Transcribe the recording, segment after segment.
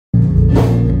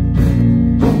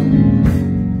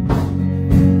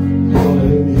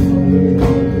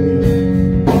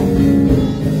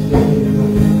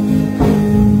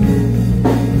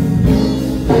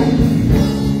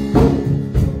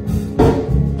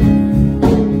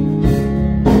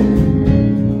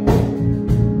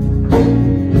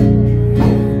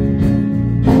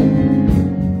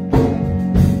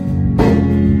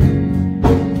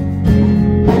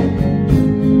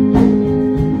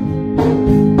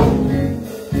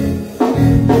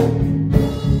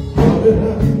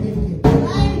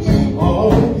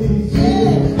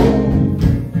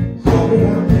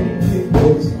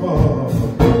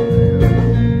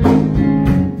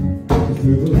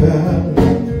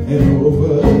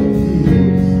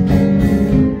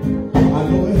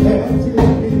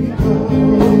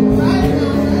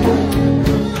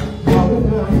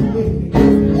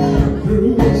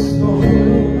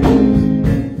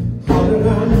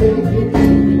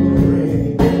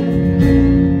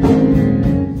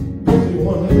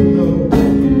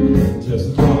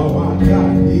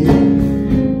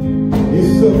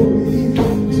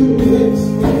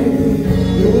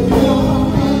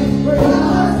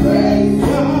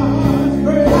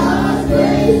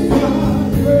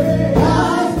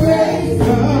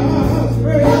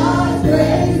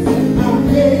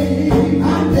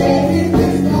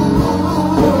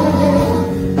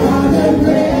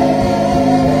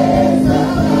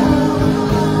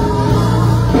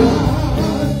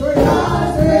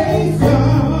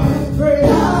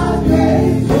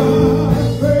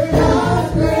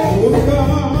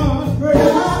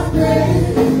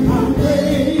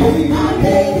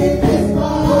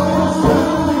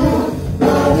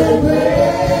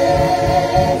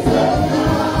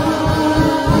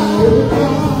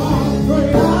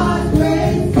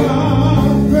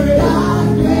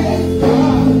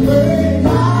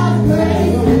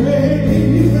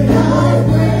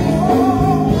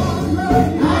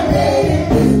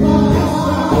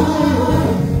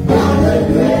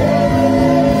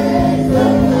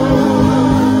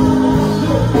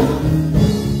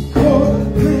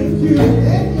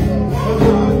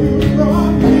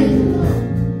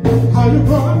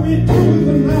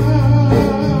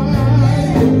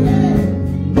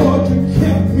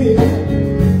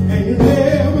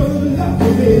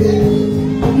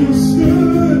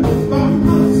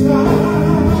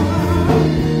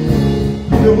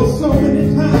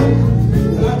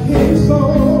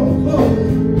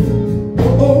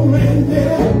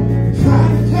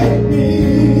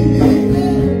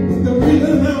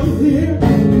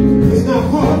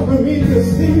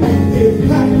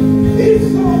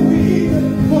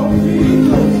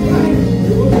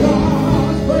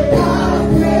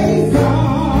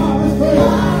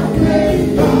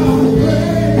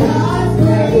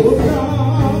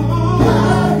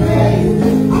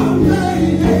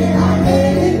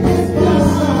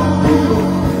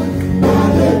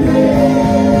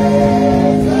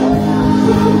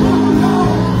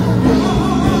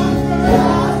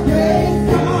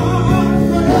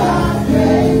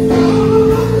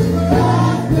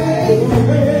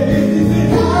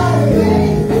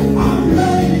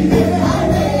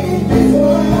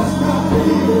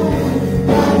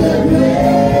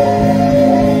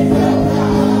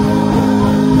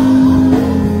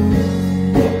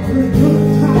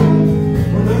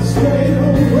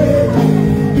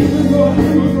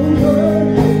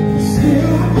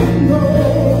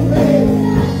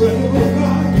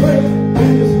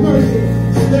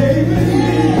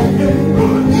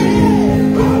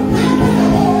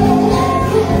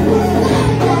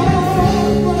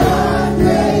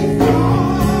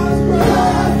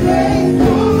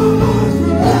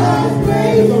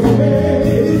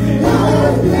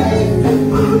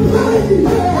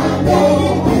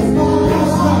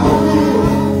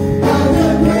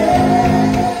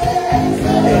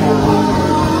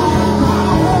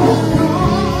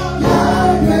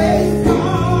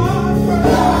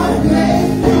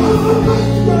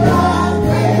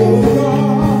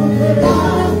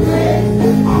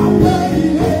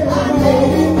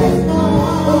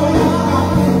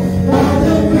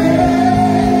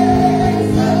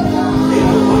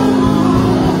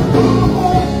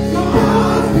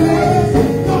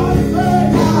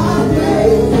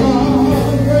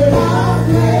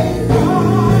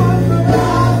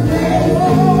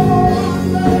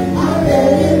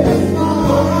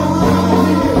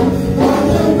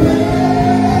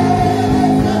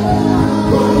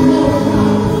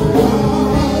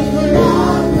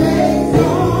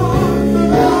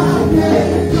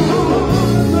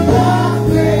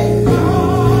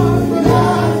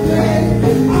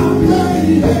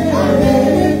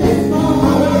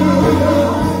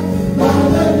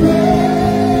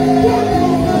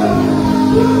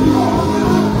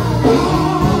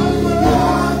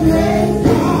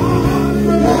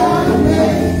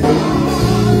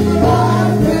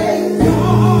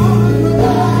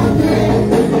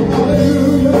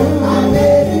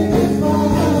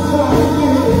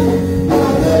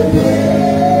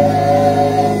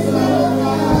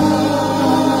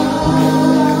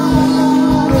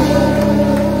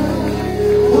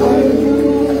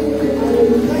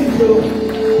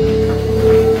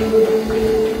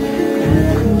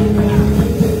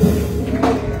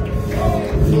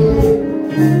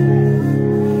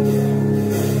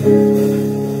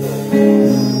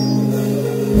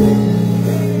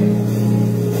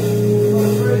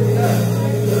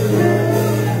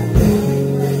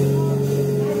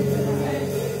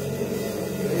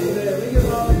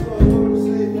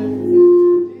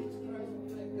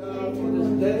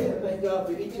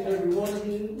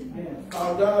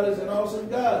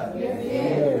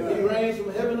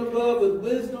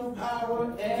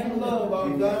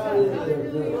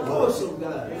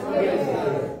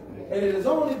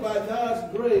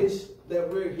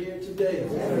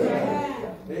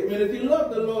Amen. If you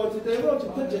love the Lord today, won't you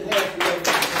put your hands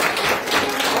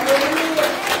together?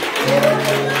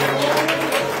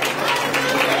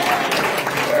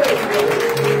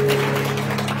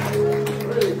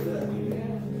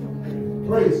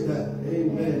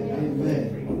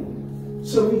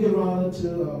 So we give honor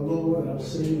to our Lord, our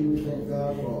Savior. We thank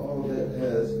God for all that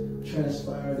has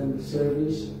transpired in the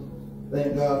service.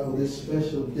 Thank God for this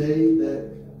special day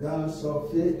that God saw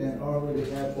fit and already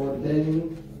have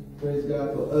ordained. Praise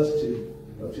God for us to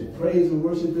praise and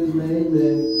worship His name,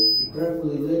 and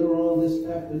prayerfully later on this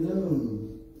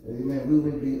afternoon, amen, we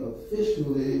will be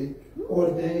officially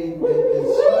ordained and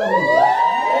sworn.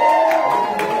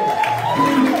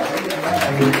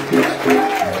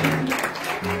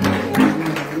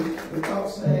 Without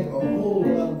saying a whole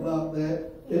lot about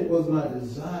that, it was my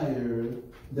desire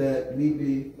that we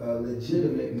be a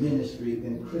legitimate ministry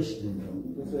in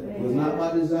Christendom. It was not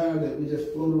my desire that we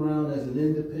just float around as an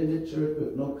independent church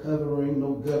with no covering,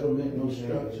 no government, no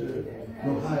structure,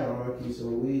 no hierarchy. So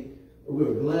we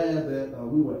were glad that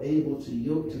we were able to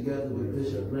yoke together with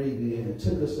Bishop Brady, and it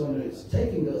took us it's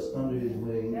taking us under his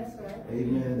wing. That's right.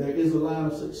 Amen. There is a line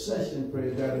of succession,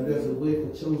 praise God, and there's a way for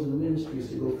chosen ministries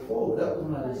to go forward. That was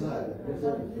my desire.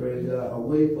 Praise God, a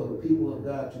way for the people of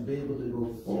God to be able to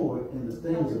go forward in the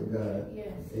things of God.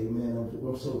 Yes. Amen. I'm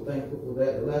so thankful for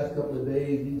that. The last couple of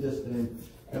days, you just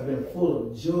have been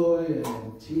full of joy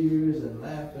and tears and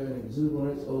laughter and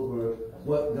exuberance over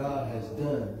what God has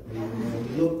done. Amen.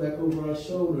 We look back over our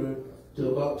shoulder to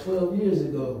about 12 years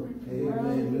ago.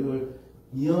 Amen. We were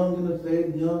young in the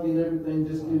faith, young in everything,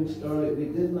 just getting started. We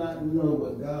did not know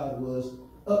what God was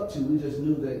up to. We just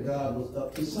knew that God was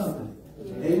up to something.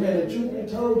 Amen. The truth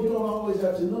be told, you don't always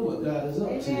have to know what God is up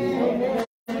to. Amen.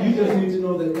 You just need to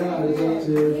know that God is up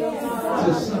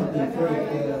to something.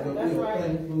 But we are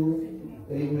thankful.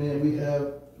 Amen. We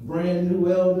have brand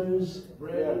new elders,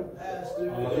 brand new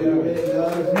pastors. Amen.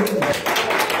 God is moving.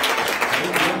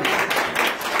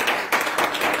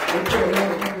 Okay, a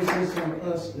lot of emphasis on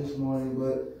us this morning,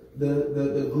 but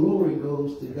the glory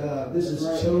goes to God. This is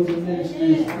Chosen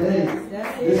Ministries Day.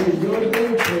 This is your day,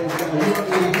 praise God. You're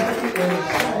happy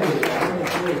and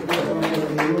excited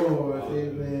what the Lord,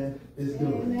 amen, is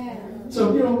doing. So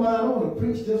if you don't mind, I want to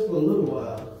preach just for a little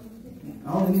while.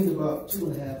 I only need about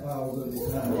 2.5 hours of your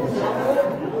time.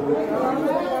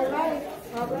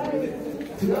 All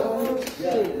right. 2 hours?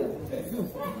 Yeah.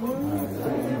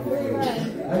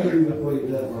 I didn't even wait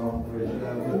that long, praise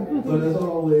God. But as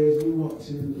always, we want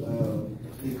to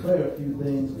declare a few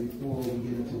things before we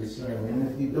get into the sermon. And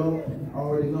if you don't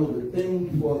already know, the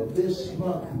theme for this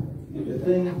month, praise God, the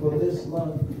theme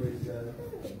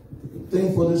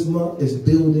for this month is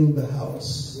building the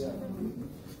house.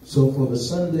 So for the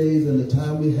Sundays and the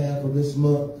time we have for this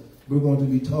month, we're going to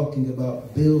be talking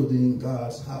about building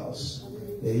God's house.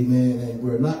 Amen. And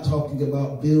we're not talking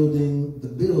about building the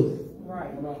building.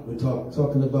 Right. We're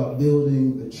talking about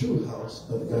building the true house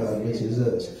of God, which is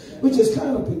us. Which is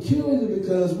kind of peculiar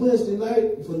because Wednesday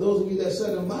night, for those of you that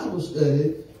sat in Bible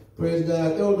study, praise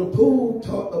God, Elder Poole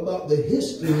taught about the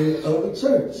history of the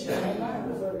church.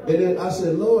 And then I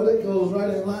said, Lord, that goes right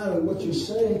in line with what you're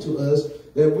saying to us,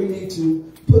 that we need to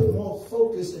put more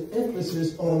focus and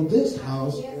emphasis on this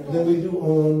house than we do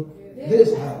on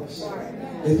this house.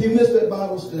 If you missed that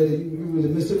Bible study, you really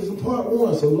missed it. It was in part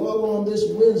 1. So log on this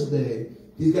Wednesday.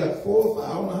 He's got 4 or 5.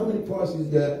 I don't know how many parts he's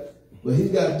got, but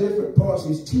he's got different parts.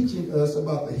 He's teaching us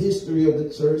about the history of the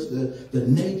church, the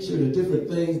nature, the different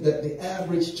things that the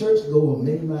average churchgoer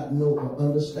may not know or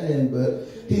understand. But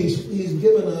he's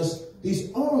giving us,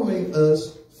 he's arming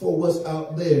us for what's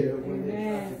out there.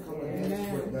 Amen.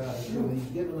 He's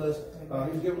giving us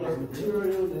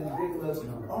materials, and he's giving us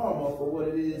armor for what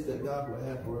it is that God will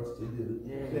have for us to do.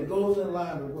 It goes in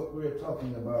line with what we're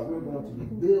talking about. We're going to be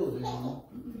building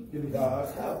in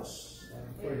God's house.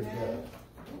 Praise God.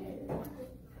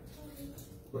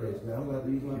 Praise God. I'm going to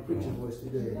use my preaching voice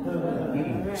today.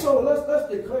 So let's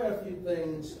declare a few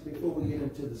things before we get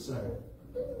into the sermon.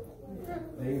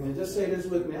 Amen. Just say this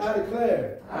with me. I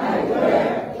declare.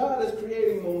 God is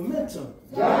creating momentum.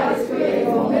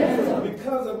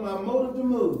 Because of my motive to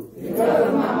move.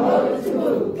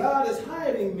 God is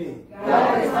hiding me.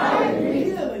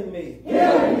 Healing me.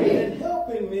 And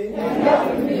helping me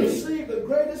receive the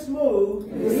greatest move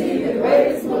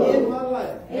in my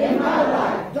life.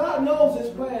 God knows His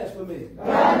plans for me.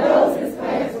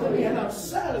 And I'm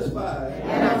satisfied.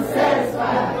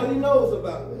 with what He knows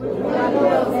about me.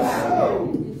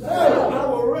 So I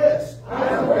will rest.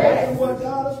 In what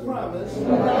God has promised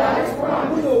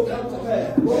will come to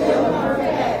pass.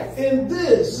 In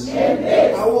this,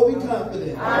 I will be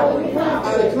confident.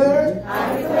 I declare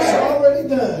it's already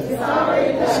done.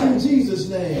 It's in Jesus'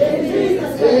 name.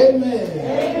 Amen.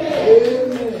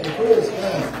 Amen. Praise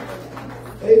God.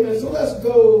 Amen. So let's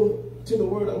go to the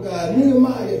Word of God.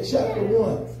 Nehemiah chapter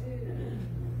 1.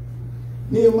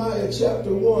 Nehemiah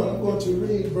chapter 1. I'm going to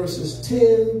read verses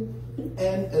 10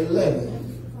 and 11.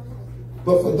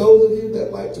 But for those of you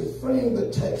that like to frame the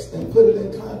text and put it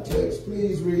in context,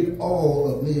 please read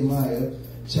all of Nehemiah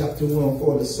chapter 1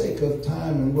 for the sake of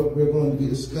time and what we're going to be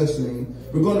discussing.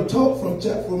 We're going to talk from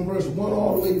verse 1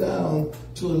 all the way down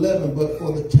to 11, but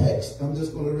for the text, I'm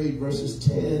just going to read verses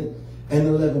 10 and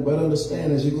 11. But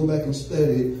understand, as you go back and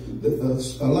study,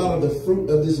 a lot of the fruit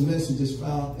of this message is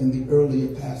found in the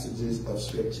earlier passages of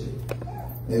Scripture.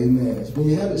 Amen. When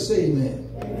you have it, say amen.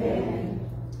 Amen.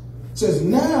 It says,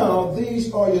 now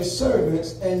these are your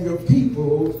servants and your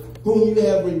people whom you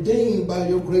have redeemed by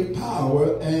your great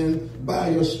power and by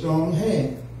your strong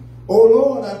hand. O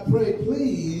Lord, I pray,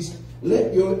 please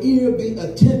let your ear be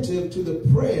attentive to the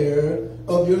prayer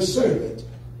of your servant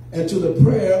and to the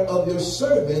prayer of your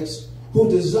servants who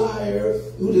desire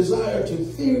to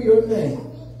fear your name.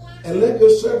 And let your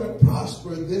servant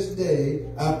prosper this day,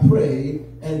 I pray,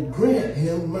 and grant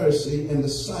him mercy in the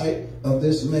sight of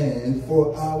this man,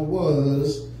 for I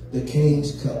was the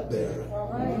king's cupbearer.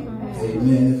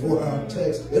 Amen. And for our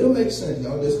text, it'll make sense,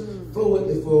 y'all. Just throw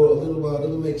it for a little while.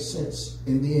 It'll make sense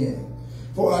in the end.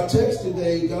 For our text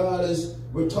today,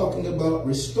 we're talking about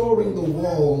restoring the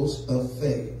walls of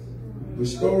faith.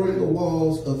 Restoring the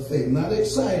walls of faith. Not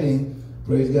exciting,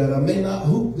 praise God. I may not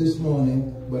hoop this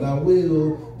morning, but I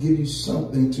will give you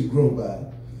something to grow by.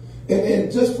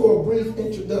 And just for a brief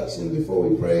introduction before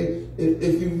we pray,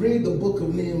 if you read the book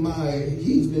of Nehemiah,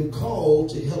 he's been called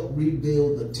to help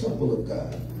rebuild the temple of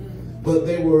God. But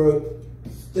they were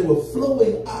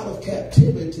flowing out of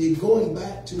captivity, going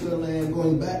back to their land,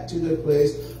 going back to their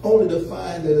place, only to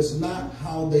find that it's not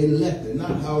how they left it,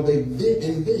 not how they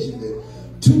envisioned it.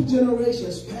 2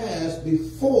 generations passed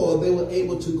before they were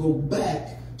able to go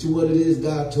back to what it is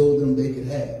God told them they could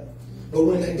have. But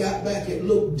when they got back, it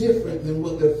looked different than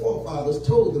what their forefathers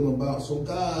told them about. So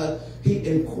God, he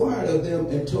inquired of them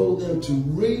and told them to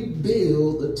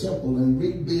rebuild the temple and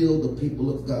rebuild the people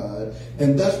of God.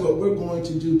 And that's what we're going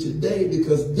to do today,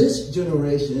 because this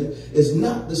generation is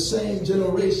not the same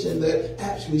generation that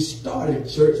actually started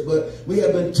church, but we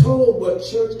have been told what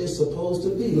church is supposed to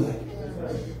be like.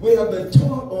 We have been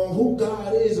taught on who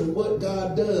God is and what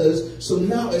God does. So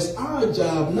now it's our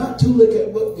job not to look at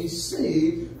what we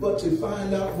see, but to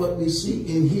find out what we see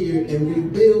in here and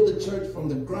rebuild the church from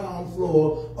the ground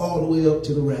floor all the way up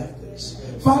to the rafters.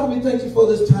 Father, we thank you for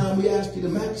this time. We ask you to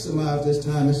maximize this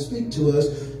time and speak to us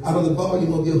out of the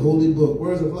volume of your holy book.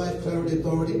 Words of life, clarity,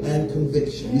 authority, and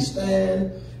conviction. We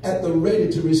stand at the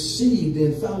ready to receive the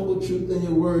infallible truth in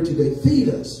your word today. Feed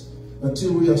us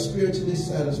until we are spiritually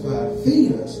satisfied.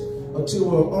 Feed us until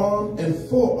we're armed and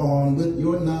forearmed with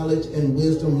your knowledge and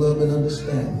wisdom, love, and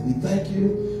understanding. We thank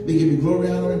you. We give you glory,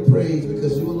 honor, and praise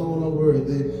because you alone are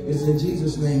worthy. It's in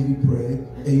Jesus' name we pray.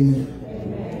 Amen.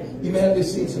 Amen. You may have your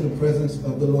seats in the presence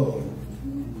of the Lord.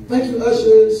 Thank you,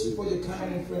 ushers, for your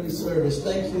kind and friendly service.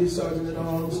 Thank you, Sergeant at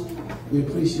Arms. We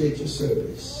appreciate your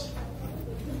service.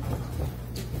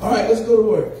 All right, let's go to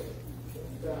work.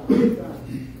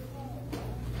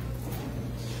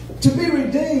 To be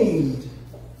redeemed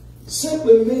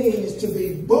simply means to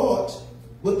be bought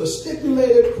with a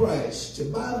stipulated price, to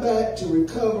buy back, to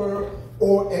recover,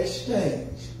 or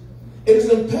exchange. It is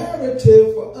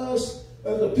imperative for us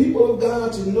as the people of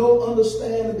God to know,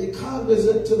 understand, and be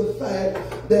cognizant to the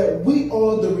fact that we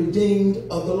are the redeemed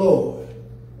of the Lord.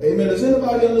 Amen. Does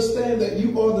anybody understand that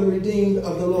you are the redeemed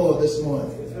of the Lord this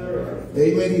morning? Yes,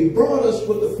 amen. He brought us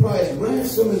with the price,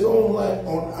 ransomed his own life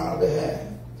on our behalf.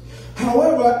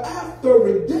 However, after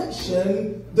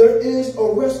redemption, there is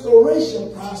a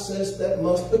restoration process that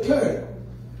must occur.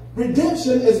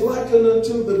 Redemption is likened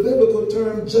unto the biblical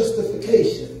term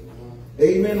justification.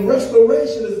 Amen.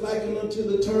 Restoration is likened unto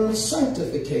the term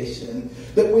sanctification.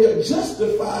 That we are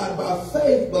justified by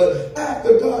faith, but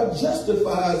after God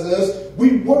justifies us,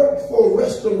 we work for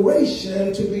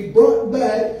restoration to be brought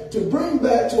back, to bring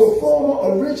back to a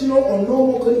former, original, or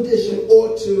normal condition,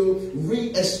 or to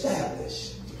reestablish.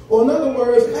 Or in other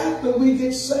words, after we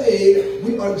get saved,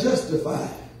 we are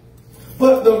justified.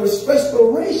 But the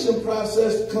restoration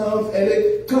process comes, and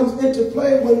it comes into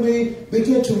play when we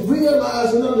begin to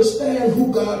realize and understand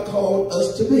who God called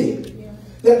us to be. Yeah.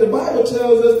 That the Bible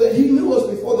tells us that he knew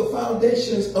us before the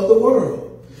foundations of the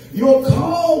world. Your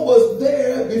call was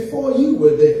there before you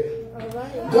were there.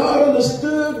 God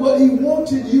understood what he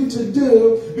wanted you to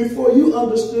do before you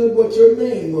understood what your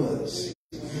name was.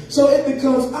 So it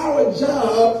becomes our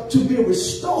job to be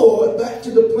restored back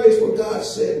to the place where God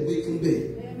said we can be.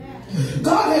 Amen.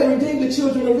 God had redeemed the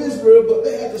children of Israel, but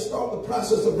they had to start the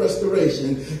process of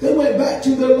restoration. They went back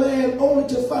to their land only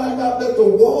to find out that the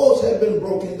walls had been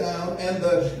broken down and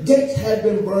the gates had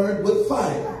been burned with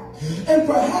fire. And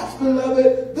perhaps,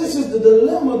 beloved, this is the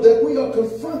dilemma that we are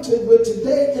confronted with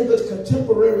today in this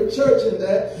contemporary church, in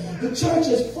that the church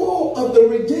is full of the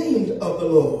redeemed of the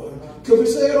Lord. Because we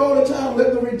say it all the time,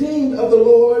 let the redeemed of the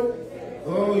Lord,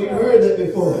 oh, you heard that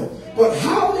before. But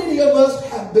how many of us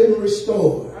have been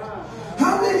restored?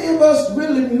 How many of us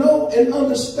really know and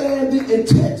understand the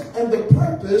intent and the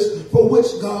purpose for which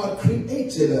God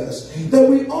created us? That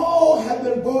we all have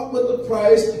been bought with a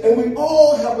price, and we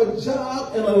all have a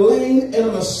job and a lane and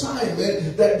an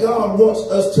assignment that God wants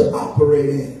us to operate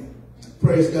in.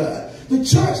 Praise God. The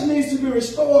church needs to be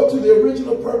restored to the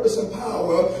original purpose and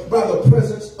power by the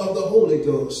presence of the Holy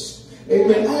Ghost.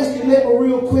 Amen. Ask your neighbor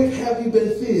real quick, have you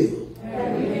been filled?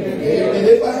 And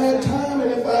if I had time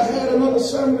and if I had another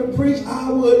sermon to preach, I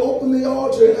would open the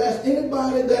altar and ask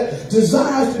anybody that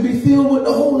desires to be filled with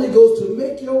the Holy Ghost to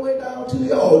make your way down to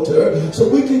the altar so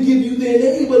we can give you the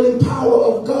enabling power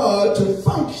of God to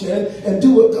function and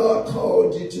do what God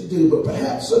called you to do. But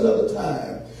perhaps another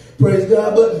time. Praise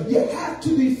God. But you have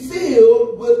to be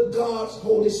filled with God's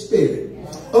Holy Spirit.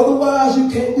 Otherwise, you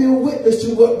can't be a witness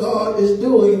to what God is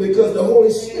doing, because the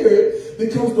Holy Spirit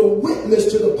becomes the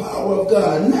witness to the power of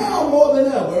God. Now more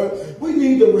than ever, we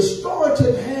need the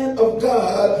restorative hand of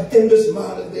God in this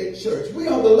modern day church. We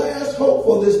are the last hope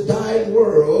for this dying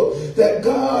world, that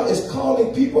God is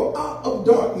calling people out of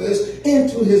darkness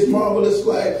into his marvelous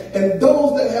light. And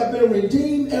those that have been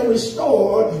redeemed and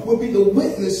restored will be the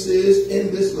witnesses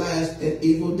in this last and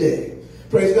evil day.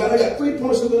 Praise God. I got 3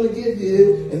 points I'm going to give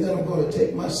you, and then I'm going to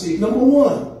take my seat. Number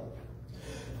 1,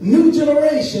 new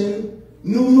generation,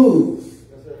 new move.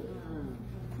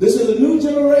 This is a new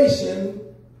generation,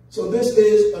 so this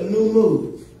is a new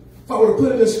move. If I were to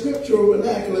put it in scriptural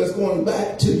vernacular, it's going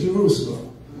back to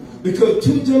Jerusalem. Because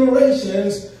 2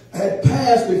 generations had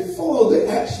passed before they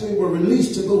actually were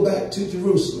released to go back to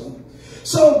Jerusalem.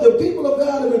 So the people of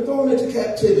God have been thrown into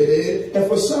captivity, and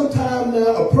for some time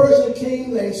now, a Persian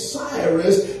king named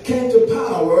Cyrus came to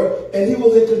power, and he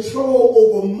was in control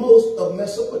over most of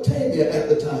Mesopotamia at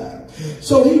the time.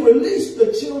 So he released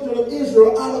the children of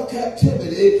Israel out of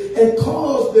captivity and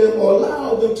caused them, or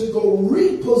allowed them, to go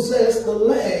repossess the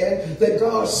land that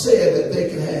God said that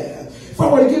they could have. If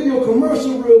I were to give you a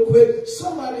commercial real quick,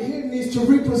 somebody here needs to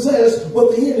repossess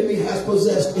what the enemy has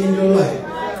possessed in your life.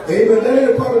 Amen. That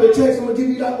ain't a part of the text. I'm going to give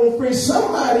you that one free.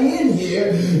 Somebody in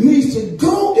here needs to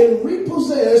go and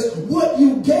repossess what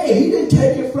you gave. He didn't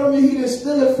take it from you. He didn't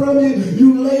steal it from you.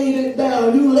 You laid it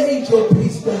down. You laid your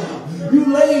peace down.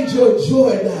 You laid your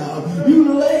joy down.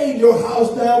 You laid your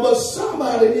house down. But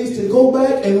somebody needs to go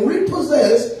back and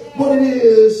repossess what it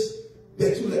is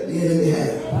that you let the enemy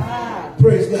have.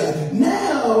 Praise God.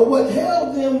 Now, what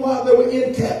held them while they were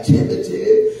in captivity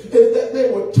is that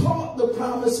they were taught the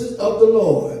promises of the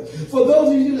Lord. For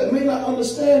those of you that may not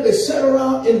understand, they sat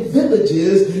around in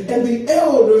villages, and the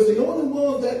elders, the only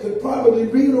ones that could probably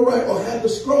read or write or have the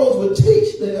scrolls, would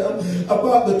teach them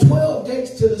about the 12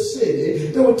 gates to the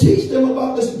city. They would teach them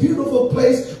about this beautiful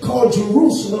place called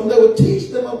Jerusalem. They would teach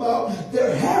them about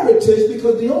their heritage,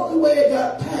 because the only way it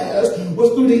got passed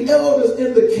was through the elders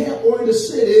in the camp or in the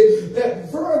city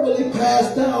that verbally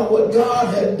passed down what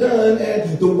God had done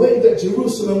and the way that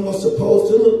Jerusalem was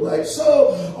supposed to look like. So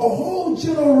a whole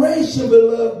generation,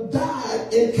 beloved,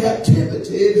 died in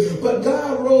captivity, but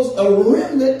God rose a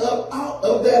remnant up out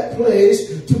of that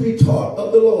place to be taught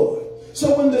of the Lord.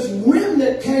 So when this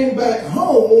remnant came back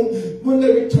home, when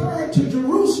they returned to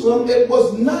Jerusalem, it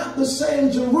was not the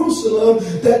same Jerusalem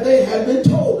that they had been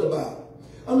told about.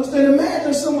 Understand?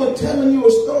 Imagine someone telling you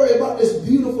a story about this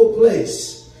beautiful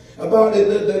place, about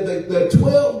the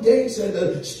 12 gates, and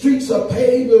the streets are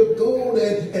paved with gold,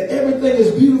 and everything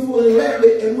is beautiful and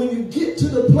lovely. And when you get to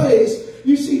the place,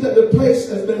 you see that the place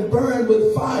has been burned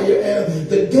with fire, and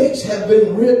the gates have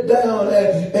been ripped down,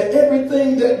 and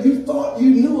everything that you thought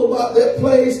you knew about that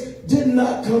place did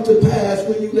not come to pass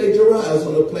when you laid your eyes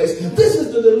on the place. This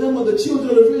is the dilemma the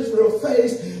children of Israel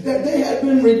faced, that they had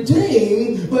been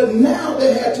redeemed, but now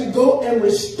they had to go and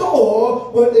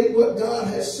restore what God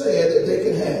had said that they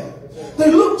could have. They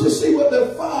looked to see what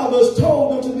their fathers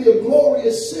told them to be a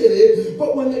glorious city,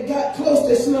 but when they got close,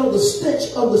 they smelled the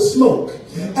stench of the smoke.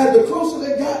 And the closer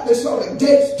they got, they saw the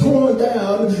gates torn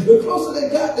down. The closer they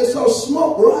got, they saw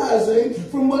smoke rising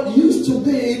from what used to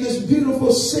be this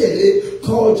beautiful city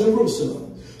called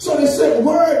Jerusalem. So they sent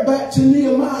word back to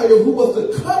Nehemiah, who was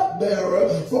the cupbearer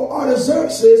for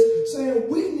Artaxerxes, saying,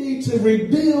 we need to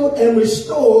rebuild and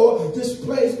restore this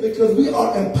place because we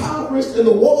are impoverished and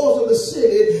the walls of the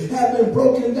city have been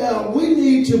broken down. We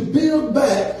need to build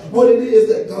back what it is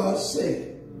that God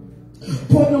said.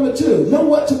 Point number 2, know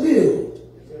what to build.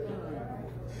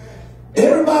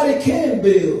 Everybody can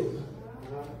build,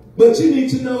 But you need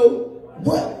to know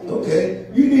what, okay?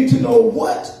 You need to know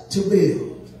what to build.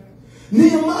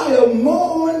 Nehemiah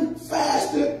mourned,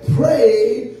 fasted,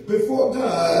 prayed before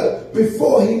God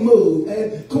before he moved.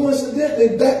 And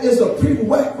coincidentally, that is a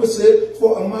prerequisite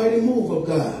for a mighty move of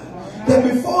God. That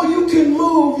before you can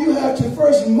move, you have to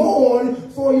first mourn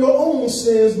for your own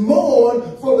sins, mourn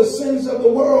for the sins of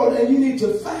the world, and you need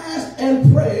to fast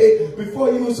and pray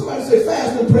before you move. Somebody say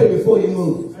fast and pray before you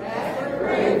move.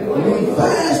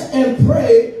 Fast and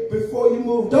pray before you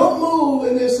move. Don't move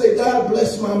and then say, God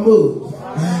bless my move.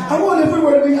 I wonder if we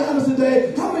were to be honest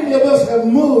today, how many of us have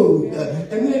moved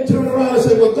and then turn around and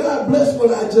say, well, God bless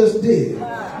what I just did.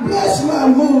 Bless my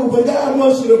move. But God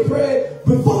wants you to pray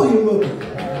before you move.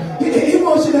 He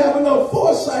wants you to have enough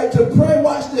foresight to pray.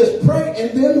 Watch this. Pray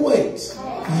and then wait.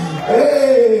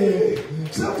 Hey,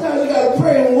 sometimes you got to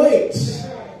pray and wait.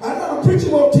 I know a preacher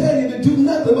won't tell you to do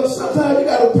nothing, but sometimes you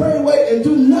got to pray and wait and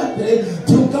do nothing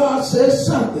till God says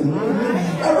something.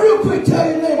 Now, real quick, tell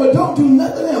your neighbor, don't do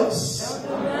nothing else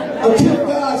until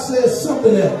God says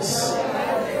something else.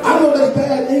 I know that's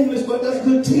bad English, but that's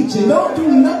good teaching. Don't do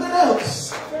nothing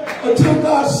else until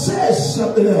God says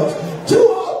something else. Too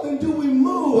often do we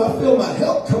move. I feel my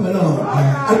help coming on.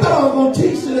 I thought I was going to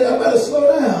teach today. I better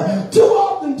slow down. Too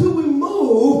often do we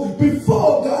move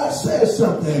before God says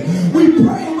something. We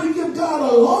pray and we give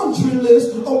God a laundry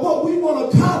list of what we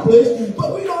want to accomplish,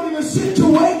 but we don't even sit to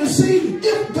wait to see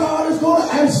if God is going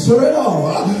to answer it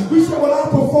all. We say, well, I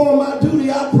performed my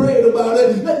duty. I prayed about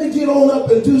it. Let me get on up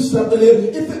and do something.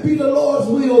 If it be the Lord's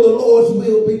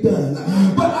will be done.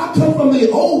 But I come from the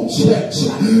old church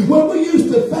where we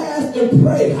used to fast and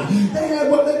pray. They had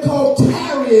what they call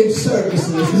tarrying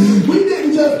services. We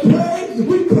didn't just pray,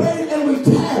 we prayed and we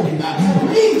tarried.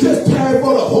 We didn't just tarry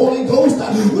for the Holy Ghost.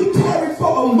 We tarried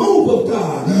for a move of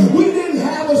God. We didn't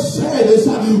have a service.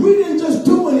 We didn't just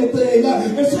do anything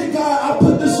and say, God, I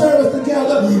put the service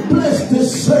together. Bless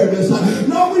this service.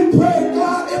 No, we prayed,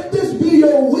 God, if this be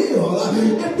your will,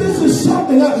 if this is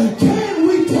something, can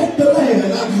we take the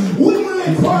land? We will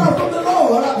inquire from the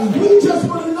Lord. We just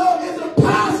want to know, is it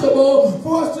possible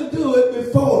for us to do it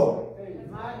before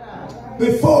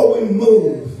we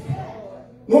move?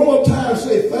 One more time,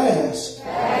 say fast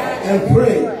and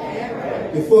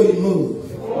pray before you move.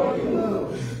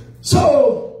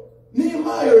 So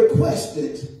Nehemiah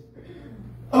requested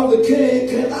of the king,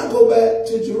 can I go back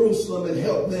to Jerusalem and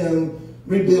help them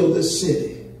rebuild this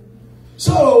city?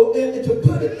 So, to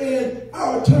put it in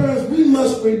our terms, we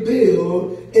must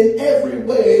rebuild in every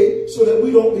way so that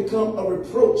we don't become a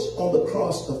reproach on the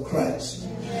cross of Christ.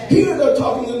 Here they're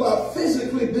talking about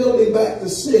physically building back the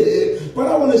city, but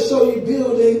I want to show you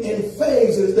building in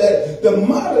phases, that the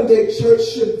modern day church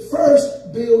should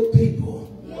first build people.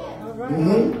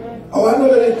 Oh, I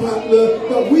know that ain't popular,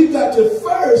 but we've got to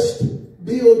first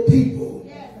build people.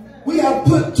 We have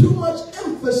put too much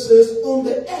emphasis on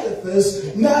the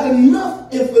edifice, not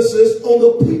enough emphasis on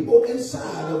the people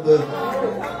inside of the.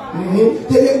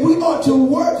 That we ought to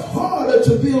work harder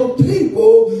to build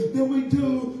people than we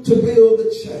do to build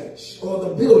the church or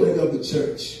the building of the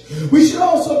church. We should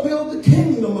also build the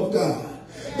kingdom of God.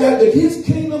 That his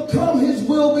kingdom come, his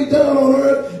will be done on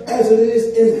earth as it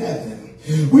is in heaven.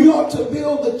 We ought to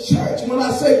build the church. When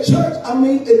I say church, I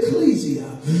mean ecclesia.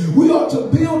 We ought to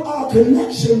build our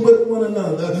connection with one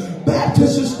another.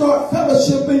 Baptists should start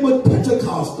fellowshipping with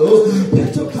Pentecostals.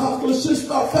 Pentecostals should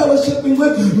start fellowshipping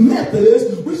with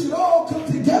Methodists. We should all come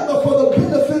together for the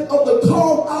benefit of the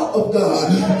called out of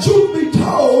God. Truth be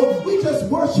told, we just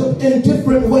worship in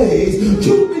different ways.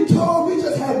 Truth be told, we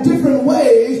just have different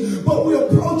ways, but we're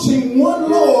approaching one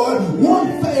Lord,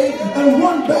 one faith, and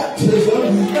one baptism.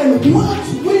 And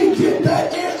once we get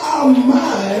that in our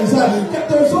minds, that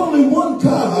there's only one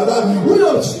God,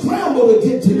 we'll scramble to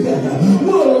get together.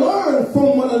 We'll learn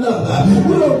from one another.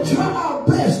 We'll try our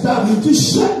best to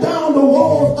shut down the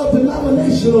walls of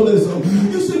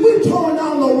denominationalism. You see, we're tearing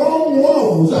down the wrong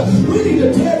walls. We need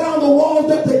to tear down the walls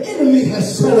that the enemy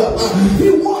has set up. He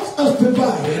wants us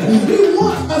divided. He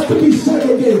wants us to be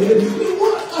segregated. He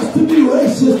wants us to be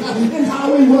racist in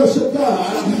how we worship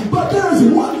God. But there's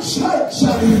one church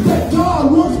that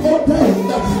God wants ordained.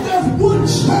 There's one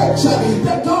church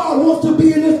that God wants to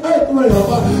be in this earth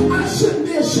realm. I shouldn't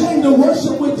be ashamed to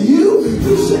worship with you.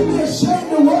 You shouldn't be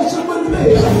ashamed to worship with me.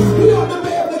 We ought to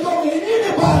be able to go in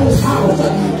anybody's house,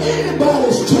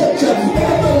 anybody's church, and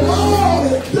if the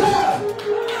Lord is there,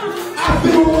 I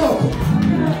feel welcome.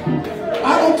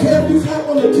 I don't care if you have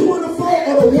on the 2 and the 4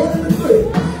 or the 1 and the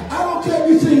 3. I don't care if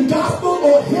you sing gospel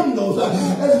or hymnals.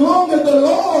 As long as the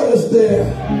Lord is there,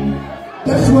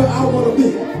 that's where I want to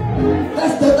be.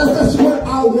 That's where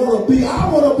I want to be. I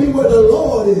want to be where the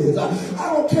Lord is.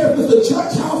 I don't care the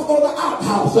church house or the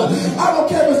outhouse. I don't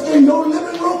care if it's in your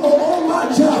living room or on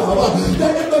my job.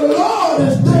 That if the Lord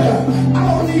is there,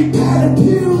 I don't need padded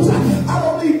pews. I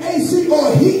don't need AC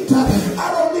or heat.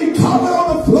 I don't need carpet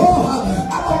on the floor.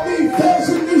 I don't need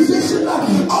fancy musicians.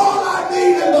 All I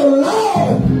need is the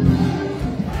Lord.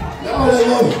 Y'all ain't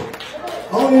know.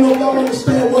 I don't even know if y'all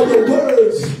understand what the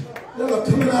words that are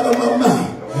coming out of my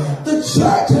mouth. The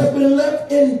church has been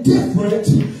left indifferent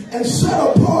and set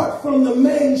apart from the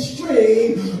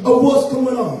mainstream of what's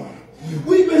going on.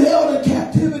 We've been held in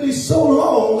captivity so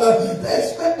long, they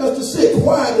expect us to sit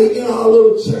quietly in our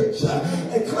little church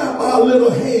and clap our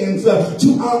little hands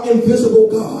to our invisible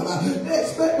God. They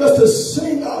expect us to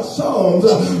sing our songs,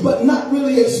 but not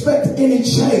really expect any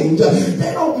change.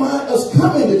 They don't mind us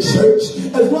coming to church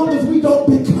as long as we don't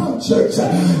become church.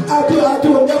 I do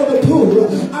an elder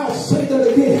pool. I'll say that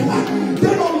again.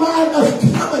 They don't mind us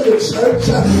coming to church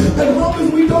as long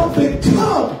as we don't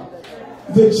become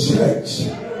the church.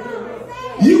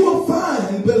 You will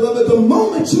find, beloved, the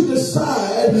moment you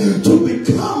decide to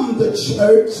become the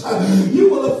church, you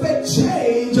will affect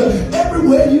change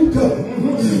everywhere you go.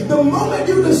 The moment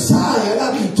you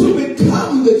decide to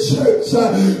become the church,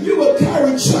 you will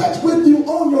carry church with you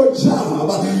on your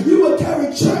job. You will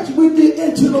carry church with you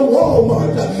into the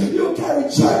Walmart. You'll carry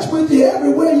church with you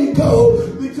everywhere you go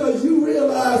because you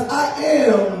realize I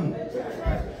am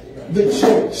the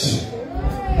church.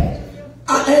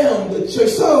 I am the church.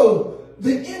 So,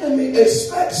 the enemy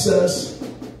expects us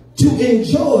to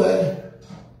enjoy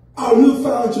our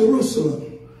newfound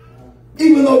Jerusalem,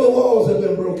 even though the walls have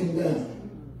been broken down.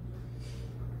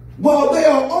 While they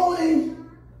are owning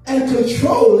and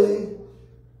controlling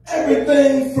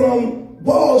everything from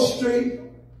Wall Street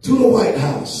to the White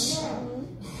House.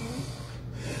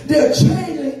 They're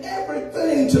changing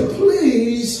everything to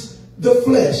please the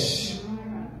flesh.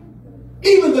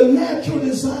 Even the natural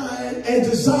design and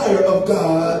desire of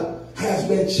God has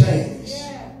been changed.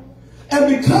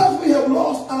 And because we have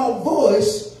lost our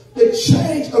voice, the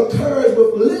change occurs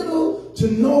with little to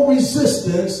no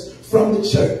resistance from the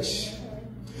church.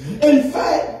 In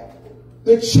fact,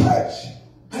 the church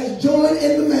has joined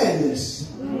in the madness.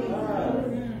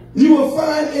 You will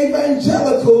find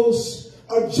evangelicals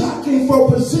are jockeying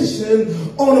for position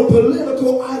on a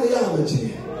political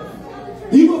ideology.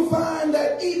 You will find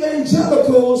that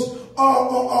evangelicals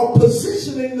are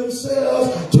positioning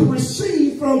themselves to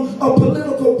receive from a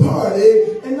political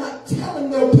party and not telling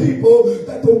their people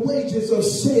that the wages of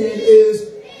sin is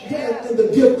death and the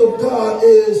gift of God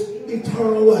is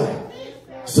eternal life.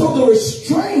 So the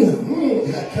restrainer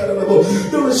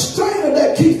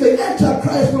that keeps the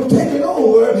Antichrist from taking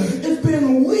over is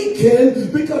being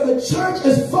weakened because the church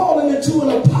is falling into an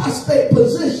apostate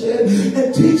position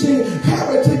and teaching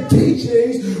heretic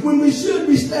teachings when we should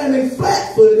be standing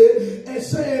flat-footed and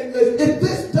saying if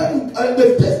this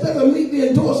doesn't meet the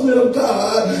endorsement of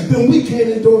God, then we can't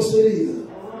endorse it either.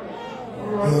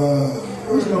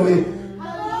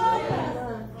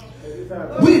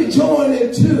 We've joined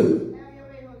into.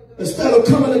 Instead of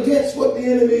coming against what the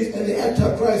enemies and the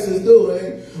Antichrist is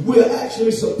doing, we're actually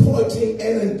supporting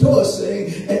and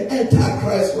endorsing an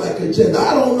Antichrist-like agenda.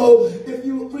 I don't know if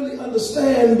you really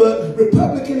understand, but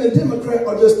Republican and Democrat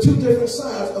are just two different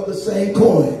sides of the same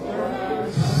coin.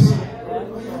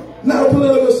 Not a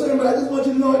political sermon, but I just want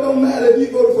you to know it don't matter if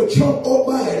you voted for Trump or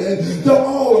Biden. They're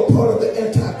all a part of the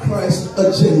Antichrist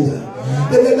agenda.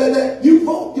 You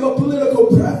vote your political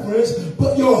preference,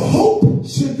 but your hope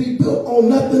should be built on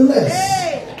nothing less.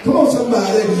 Come on,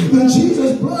 somebody. With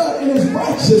Jesus' blood and his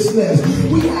righteousness.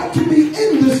 We have to be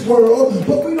in this world,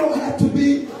 but we don't have to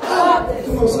be out.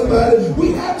 Come on, somebody.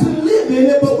 We have to live in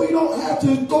it, but we don't have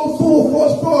to go full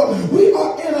force forward. We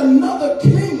are in another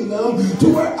kingdom to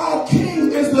where our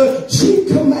king is the chief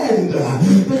commander.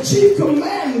 The chief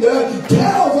commander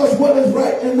tells us what is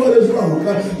right and what is wrong.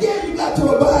 Yeah, you got to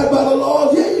abide by the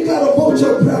laws. Yeah, you got to vote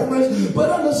your preference. But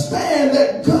understand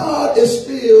that God is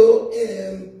still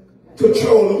in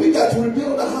control. And we got to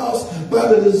rebuild the house by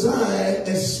the design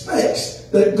and specs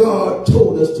that God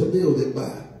told us to build it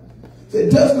by. If it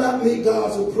does not meet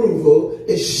God's approval,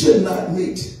 it should not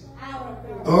meet.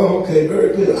 Oh, okay,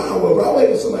 very good. I'll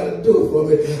wait for somebody to do it for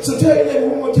me. So tell your neighbor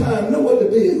one more time, know what to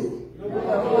build.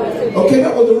 Okay,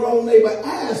 that was the wrong neighbor.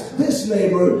 Ask this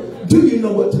neighbor, do you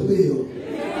know what to build?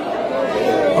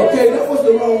 Okay, that was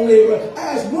the wrong neighbor.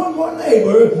 Ask one more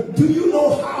neighbor, do you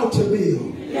know how to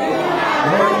build?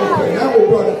 Okay, now we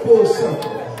brought it full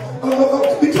circle.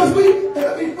 Because we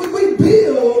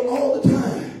build all the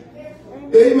time.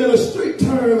 Amen. A street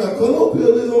term, a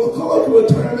colloquial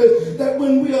term is that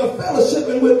when we are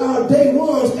fellowshipping with our day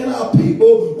ones and our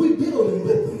people, we building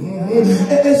with them.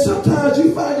 And sometimes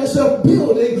you find yourself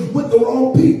building with the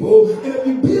wrong people. And if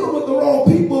you build with the wrong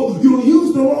people, you'll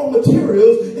use the wrong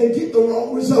materials and get the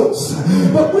wrong results.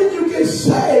 But when you get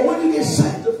saved, when you get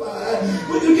sanctified,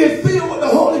 when you get filled with the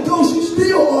Holy Ghost, you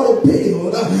still ought to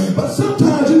build. But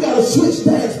sometimes you got to switch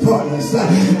dance partners.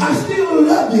 I still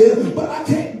love you, but I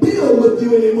can't build with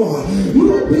you anymore.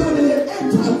 You were building an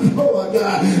anti. Oh my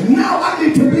God. Now I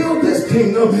need to build this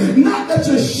kingdom. Not that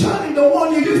you're shunning the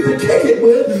one you used to kick it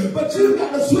with, but you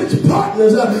got to switch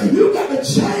partners. You got to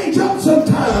change up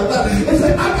sometimes and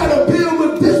say, I got to build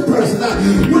with this person.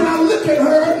 When I look at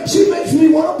her, she makes me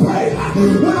want to pray.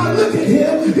 When I look at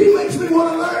him, he makes me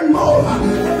want to learn more.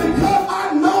 And because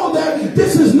I know that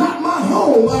this is not my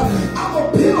home, I'm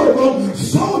a pilgrim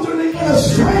soldiering in a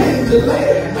strange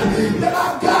land, that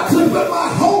I've got to put my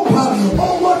hope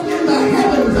on what's in the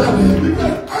heavens,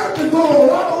 because earth is going to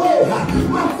run away.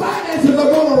 My finances are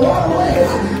going to run away.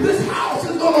 This house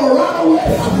is going to run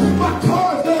away. My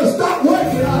car is going to stop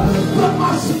working. But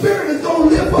my spirit is going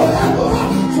to live forever.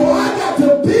 So I got to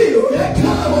build that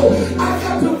kind I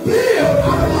got to build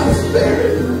out of my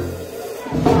spirit.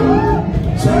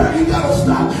 Sir, you got to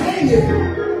stop hanging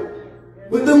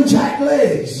with them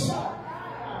jacklegs.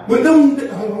 With them, I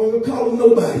don't want to call them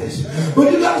nobodies.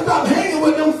 But you got to stop hanging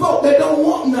with them folk that don't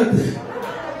want nothing.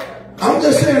 I'm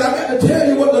just saying, I got to tell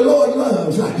you what the Lord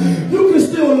loves. You can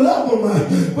still love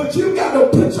him, but you got to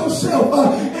put yourself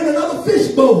in another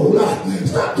fish bowl.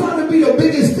 Stop trying to be the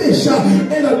biggest fish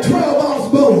in a 12-ounce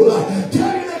bowl.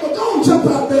 Tell your neighbor, don't jump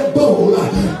out that bowl.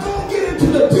 Don't get into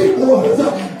the deep waters.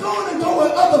 Don't go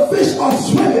where other fish are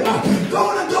swimming.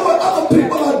 Don't go where other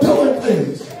people are doing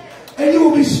things. And you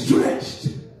will be stretched.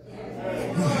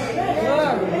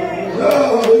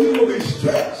 Oh, you will be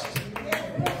stretched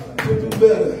to do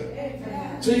better.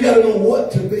 So you got to know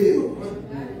what to build.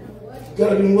 You got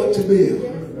to know what to build.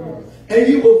 And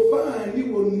you will find,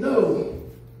 you will know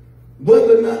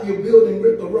whether or not you're building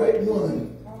with the right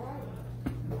one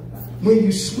when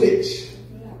you switch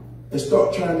and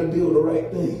start trying to build the right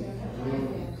thing.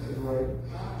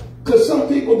 Because some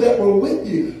people that were with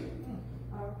you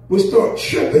will start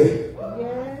tripping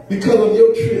because of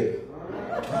your trip.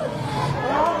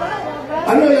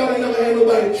 I know y'all ain't never had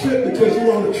nobody trip because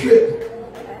you on a trip.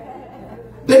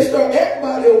 They start,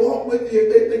 everybody will walk with you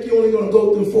if they think you're only going to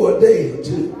go through for a day or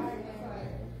two.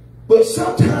 But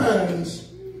sometimes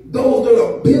those that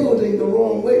are building the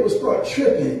wrong way will start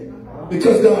tripping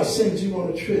because God sends you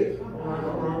on a trip.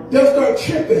 They'll start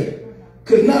tripping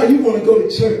because now you want to go to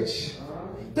church.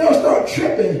 They'll start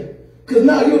tripping because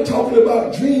now you're talking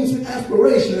about dreams and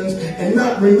aspirations and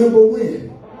not remember when.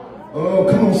 Oh,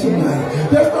 come on, somebody.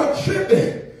 They'll start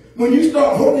tripping when you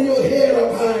start holding your head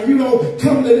up high and you don't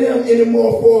come to them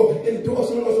anymore for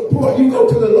endorsement or support. You go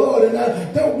to the Lord and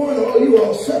they'll wonder, oh, you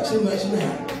all such and much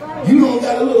now. You don't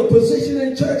got a little position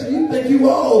in church and you think you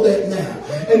all that now.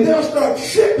 And they'll start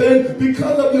tripping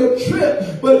because of your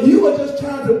trip. But you are just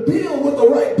trying to build with the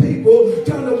right people,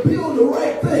 trying to build the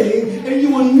right thing, and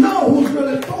you will know who's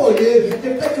really for you if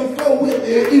they can flow with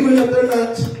you, even if they're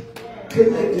not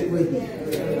connected with you.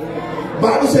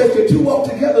 Bible says the two walk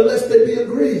together lest they be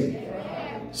agreed.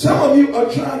 Some of you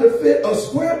are trying to fit a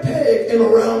square peg in a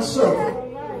round circle.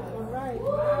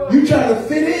 You're trying to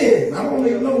fit in. I don't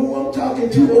even know who I'm talking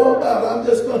to or about. I'm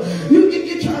just going.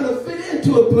 You're trying to fit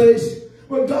into a place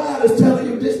where God is telling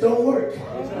you this don't work.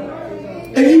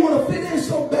 And you want to fit in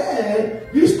so bad,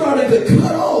 you started to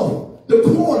cut off the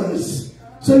corners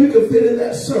so you can fit in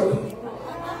that circle.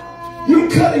 You're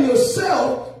cutting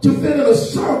yourself to fit in a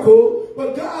circle,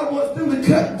 but God wants them to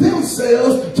cut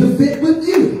themselves to fit with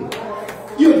you.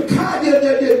 You're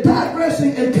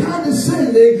digressing and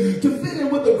condescending to fit in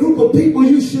with a group of people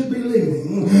you should be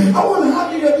leading. I wonder how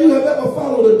many of you have ever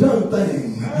followed a dumb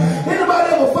thing.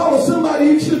 Anybody ever follow somebody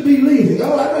you should be leading?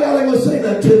 Oh, I know y'all ain't going to say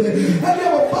that to me. Have you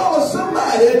ever followed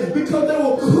somebody because they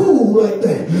were cool like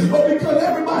that? Or because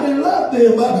everybody loved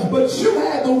them, but you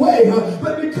had the way.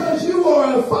 But because you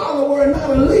are a follower and not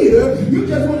a leader, you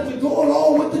just wanted to go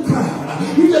along with the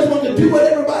crowd. You just want to do what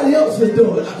everybody else is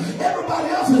doing. Everybody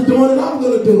else is doing it, I'm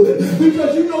going to do it.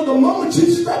 Because you know the moment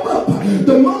you step up,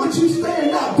 the moment you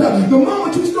stand out, the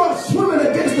moment you start swimming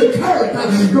against the current,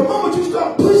 the moment you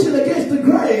start pushing against the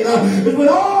grain, is when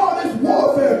all this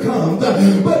warfare comes.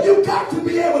 But you got to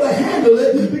be able to handle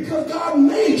it because God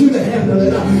made you to handle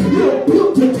it. You're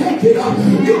built to take it.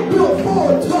 You're built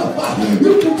for it tough.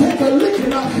 You can take a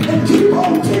licking and keep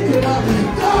on taking.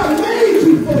 God made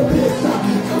you for this.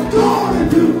 So go on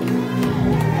and do it.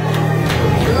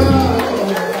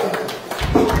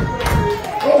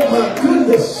 Oh my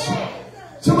goodness.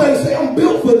 Somebody say, I'm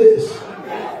built for this.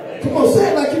 Come on,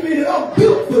 say it like you mean it. I'm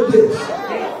built for this.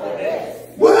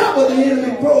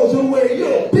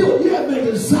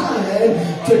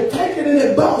 designed to take it and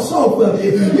it bounce off of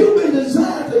you. You've been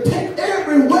designed to take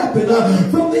every weapon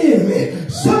from the enemy.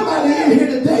 Somebody in here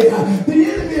today, the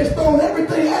enemy has thrown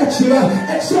everything at you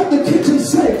except the kitchen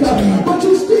sink. But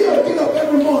you still get up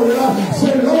every morning and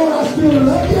say, Lord, I still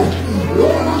love you.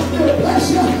 Lord, I still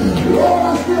bless you. Lord,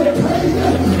 I still praise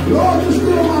you. Lord, you're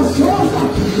still my source.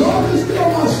 Lord, you're still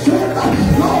my strength.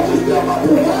 Lord, you're still my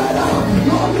provider.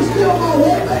 Lord, you're still my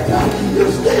way maker.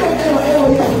 You're still El.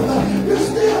 You're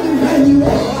still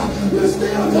Emmanuel. You're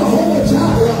still Jehovah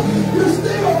Jireh. You're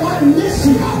still my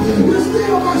Nissi. You're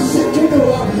still my Shekinah.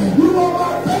 You are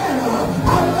my banner.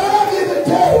 I love you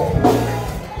today.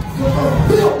 You're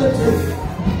built to take it.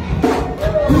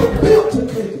 You're built to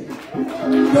take it.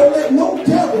 Don't let no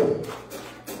devil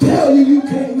tell you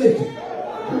can't make it.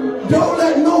 Don't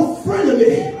let no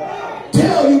frenemy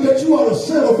tell you that you ought to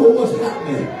settle for what's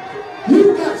happening.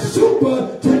 You got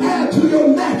super to add to your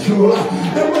natural.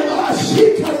 And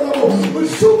when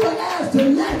super adds to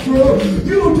natural,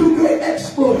 you'll do great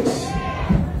exploits.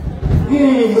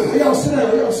 Y'all sit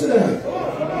down, y'all sit down.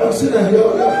 Y'all sit down,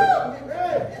 y'all.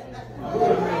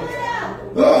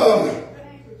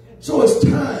 So it's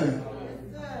time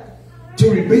to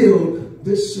rebuild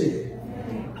this city.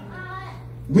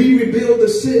 We rebuild the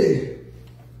city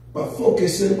by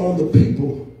focusing on the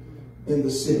people in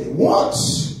the city.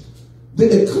 Once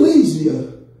the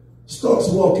ecclesia starts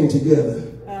walking together,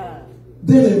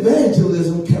 then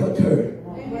evangelism can occur.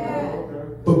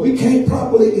 But we can't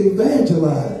properly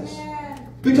evangelize.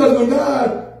 Because when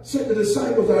God sent the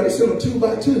disciples out, he sent them 2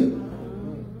 by 2.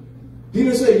 He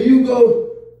didn't say, you go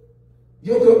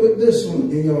yoke up with this one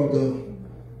and y'all go.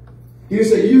 He didn't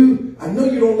say, I know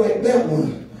you don't like that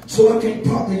one, so I can't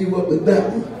partner you up with that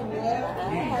one.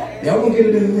 Y'all gonna get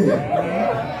it in a minute.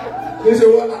 He said,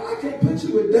 well, I can't put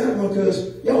you with that one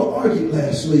because y'all argued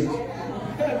last week.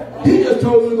 He just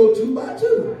told them to go 2 by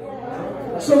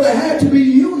 2. So there had to be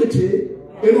unity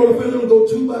in order for them to go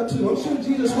 2 by 2. I'm sure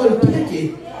Jesus wasn't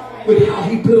picky with how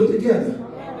he put them together.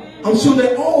 I'm sure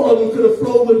that all of them could have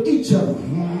flowed with each other.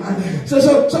 So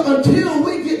until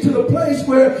we get to the place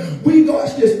where we go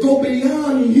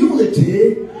beyond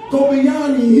unity, go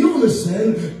beyond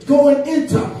unison, going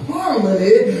into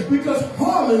harmony, because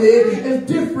harmony is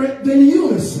different than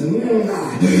unison.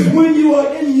 When you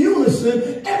are in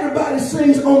unison, everybody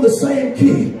sings on the same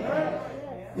key.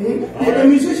 The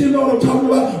musicians know what I'm talking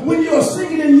about. When you're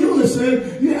singing in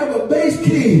unison, you have a bass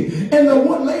key, and the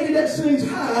one lady that sings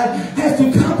high has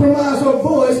to compromise her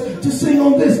voice to sing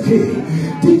on this key.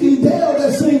 Deacon Dale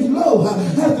that sings low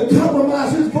has to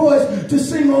compromise his voice to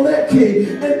sing on that key.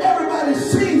 And everybody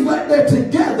sings like they're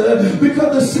together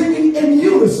because they're singing in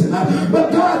unison.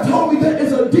 But God told me there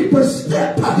is a deeper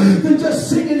step than just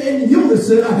singing in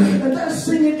unison, and that's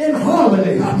singing in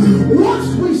harmony.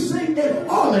 Once we sing in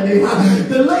harmony,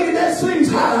 the lady that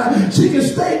sings high, she can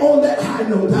stay on that high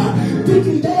note.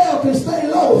 Deacon Dale can stay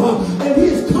low, and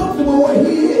he's comfortable where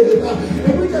he is.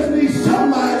 And we just need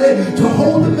somebody to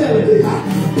hold the melody.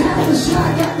 Pastor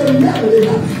Shy got the melody.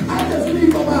 I just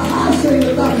need for my high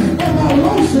singers and my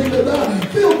low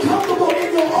singers feel comfortable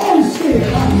in your own skin.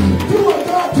 Do what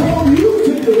God told you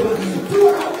to do. Do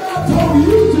what God told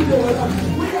you to do.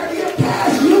 We got to get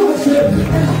past unison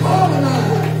and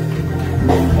harmonize.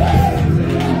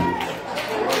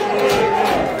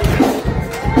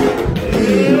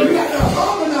 We got to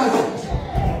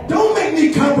harmonize. Don't make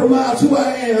me compromise who I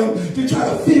am to try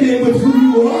to fit in with who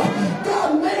you are.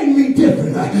 God made me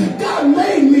different. God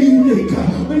made me unique.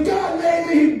 When God made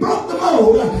me, he broke the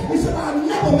mold. He said, I'll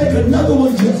never make another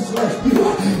one just like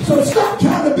you. So stop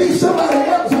trying to be somebody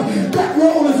else. That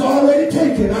role is already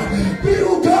taken. Be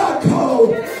who God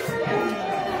called.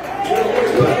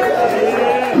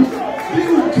 Be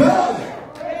who God.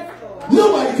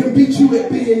 Nobody can beat you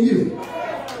at being you.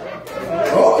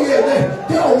 Oh yeah,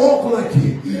 they'll walk like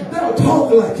you. They'll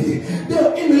talk like you.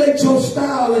 They'll emulate your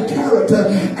style and character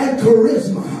and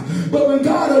charisma. But when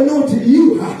God anointed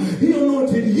you, he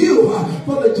anointed you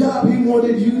for the job he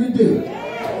wanted you to do.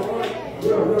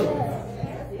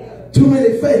 Too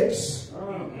many fakes.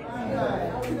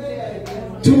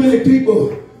 Too many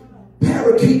people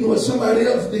parakeeting what somebody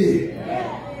else did.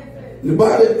 The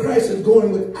body of Christ is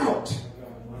going without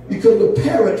because we're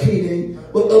parakeeting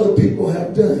what other people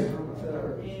have done.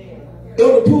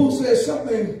 Elder Poole said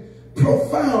something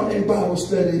profound in Bible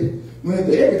study. When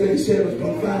everything he said was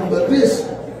profound, but this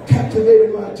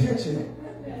captivated my attention.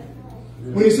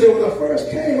 When he said, when I first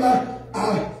came,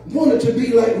 I wanted to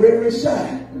be like Reverend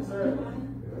Shy.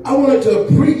 I wanted to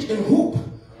preach and hoop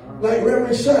like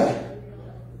Reverend Shy.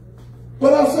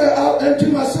 But I said, and to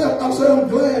myself, I said, I'm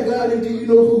glad God didn't give you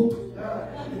no hoop.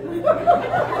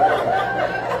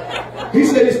 He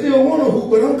said he still want to hoop,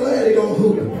 but I'm glad he don't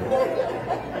hoop.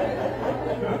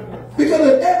 Because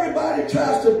if everybody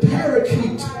tries to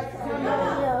parakeet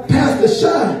Pastor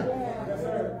Shy,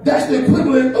 that's the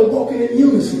equivalent of walking in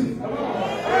unison.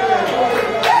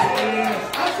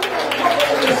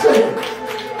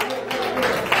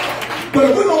 But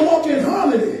if we're going to walk in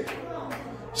harmony,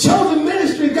 chosen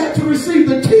ministry got to receive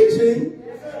the teaching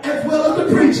as well as the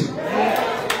preaching.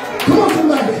 Come on,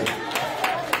 somebody.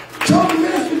 Chosen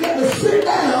ministry got to sit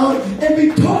down and be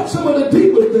taught some of the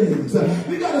deeper things.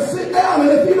 We got to sit down, and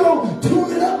if you don't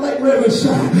tune it up like Reverend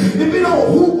Shy, if you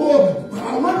don't hoop or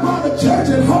run around the church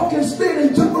and hawk and spit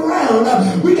and jump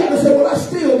around, we got to say, well, I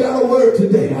still got a word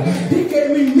today. He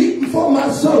gave me meat for my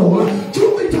soul.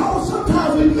 Truth be told,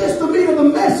 sometimes we miss the meat of the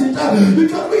message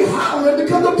because we hollering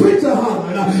because the preacher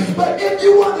hollering. But if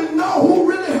you want to know who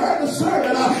really heard the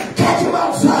sermon, catch him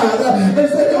outside and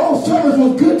say the whole service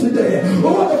was good today.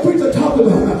 Or what the preacher talked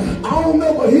about. I don't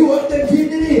know, but he was there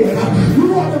getting it in. We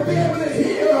want to be able to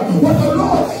hear what the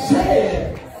Lord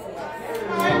said.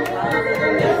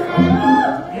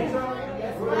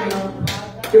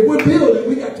 If we're building,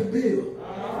 we got to build.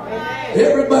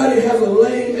 Everybody has a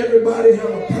lane, everybody has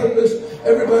a purpose,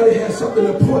 everybody has something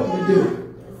important to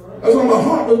do. That's why my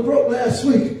heart was broke last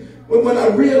week when I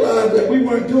realized that we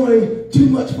weren't doing too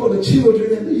much for the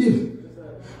children and the youth.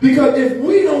 Because if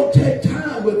we don't take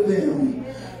time with them,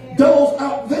 those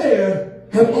out there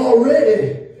have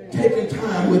already taken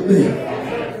time with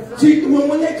them. See,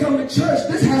 when they come to church,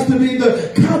 this has to be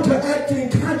the counteracting,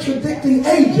 contradicting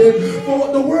agent for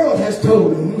what the world has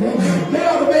told them. They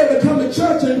ought to be able to come to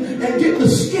church and get the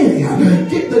skinny,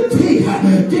 get the tea,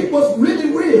 get what's really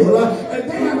real.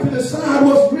 And they have to decide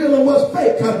what's real and what's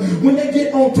fake when they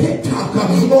get on TikTok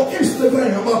or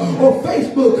Instagram or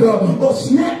Facebook or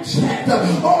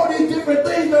Snapchat. All these different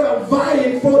things that are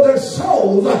vying for their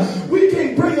souls. We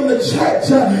can't bring them to church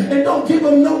and don't give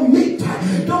them no meat.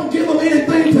 Don't give them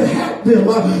anything to help them.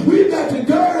 We've got to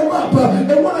gird them up.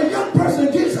 And when a young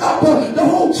person gets up, the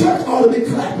whole church ought to be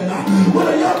clapping. When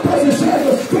a young person says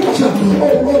a scripture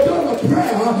or does a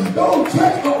prayer, the whole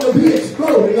church ought to be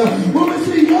exploding. When we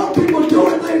see young people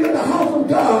doing things in the house of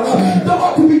God, there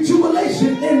ought to be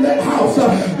jubilation in that house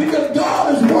because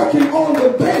God is working on the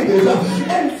babies.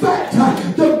 In fact,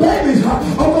 the babies are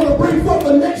going to bring forth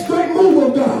the next great move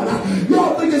of God.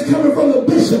 Y'all think it's coming from the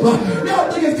bishop.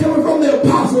 Y'all think it's coming from the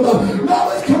apostle.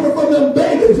 No, it's coming from them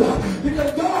babies.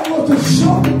 Because God wants to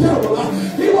show the devil.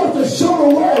 He wants to show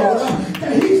the world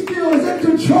that he still is in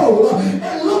control.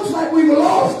 It looks like we've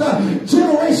lost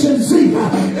Generation Z.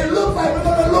 It looks like we're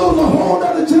going to lose a whole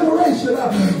other generation.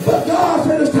 But God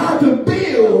said it's time to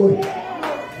build.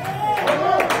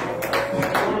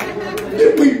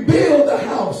 If we build the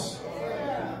house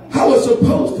how it's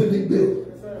supposed to be built,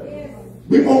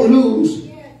 we won't lose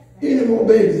any more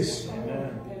babies.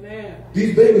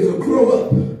 These babies will grow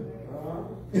up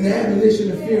in the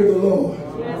admonition and fear of the Lord.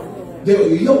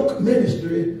 They'll yoke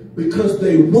ministry because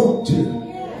they want to.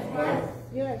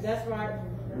 That's right.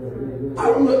 I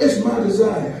don't know, it's my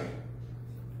desire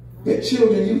that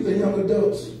children, youth, and young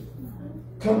adults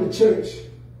come to church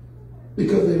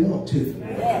because they want to.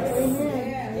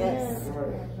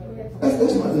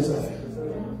 That's my desire.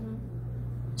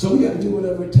 So we got to do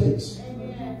whatever it takes.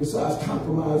 Besides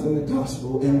compromising the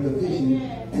gospel and the vision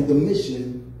and the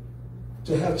mission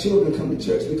to have children come to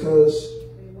church because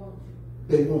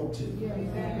they want to.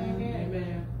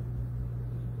 Amen.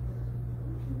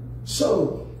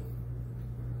 So,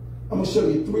 I'm going to show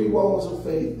you 3 walls of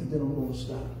faith and then I'm going to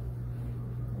stop.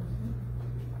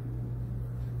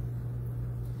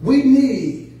 We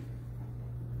need,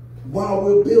 while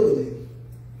we're building,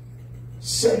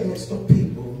 segments of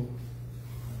people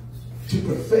to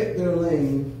perfect their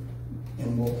lane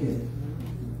and walk in.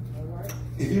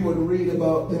 If you were to read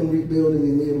about them rebuilding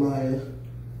in Nehemiah,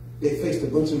 they faced a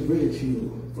bunch of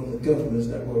ridicule from the governors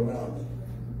that were around them.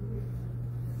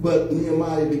 But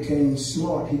Nehemiah became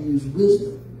smart. He used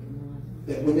wisdom.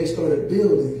 That when they started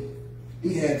building,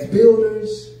 he had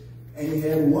builders and he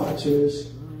had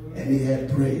watchers and he had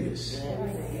prayers.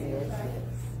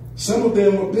 Some of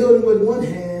them were building with one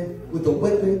hand with a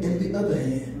weapon in the other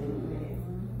hand.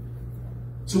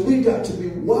 So we got to be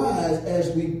wise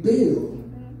as we build.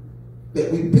 That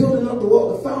we building up the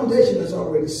wall. The foundation is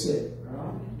already set.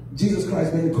 Jesus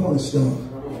Christ being the cornerstone.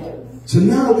 So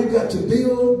now we've got to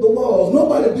build the walls.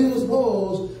 Nobody builds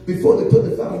walls before they put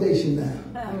the foundation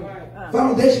down.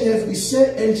 Foundation has to be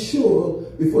set and sure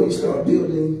before you start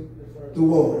building the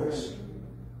walls.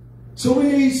 So we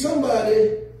need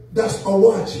somebody that's a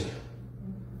watcher.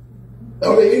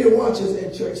 Are there any watchers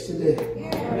in church today?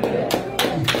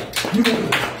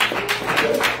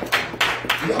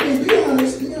 I mean, be honest.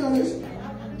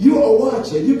 You are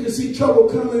watching. You can see trouble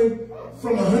coming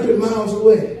from 100 miles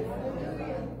away.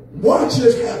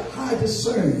 Watchers have high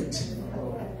discernment.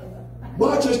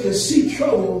 Watchers can see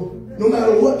trouble no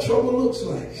matter what trouble looks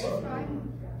like.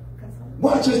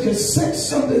 Watchers can sense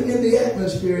something in the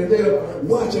atmosphere, and they're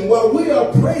watching. While we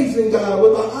are praising God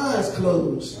with our eyes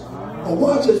closed, a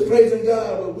watcher's praising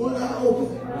God with one eye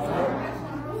open.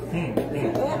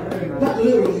 Not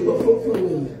literally, but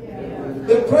figuratively.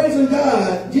 They're praising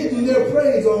God, getting their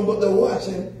praise on, but they're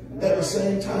watching at the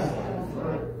same time.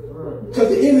 Because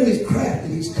the enemy's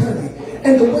crafty, he's cunning.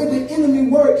 And the way the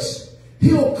enemy works,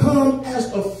 he'll come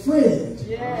as a friend.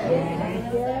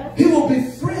 He will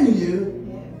befriend you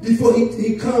before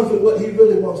he comes with what he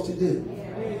really wants to do.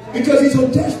 Because he so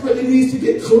desperately needs to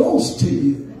get close to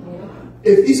you.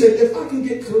 If he said, if I can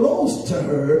get close to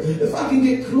her, if I can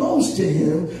get close to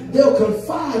him, they'll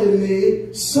confide in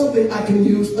me something I can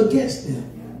use against them.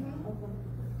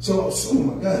 So, oh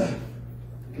my God.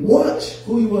 Watch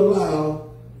who you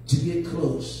allow to get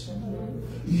close.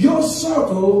 Your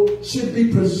circle should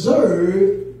be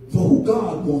preserved for who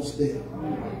God wants there.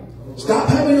 Stop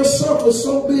having your circle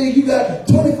so big you got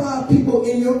 25 people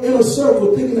in your inner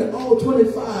circle thinking that all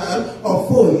 25 are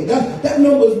for you. That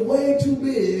number is way too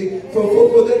big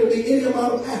for there to be any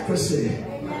amount of accuracy.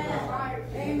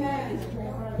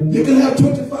 You can have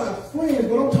 25 friends,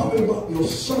 but I'm talking about your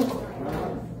circle.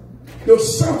 Your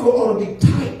circle ought to be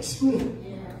tight.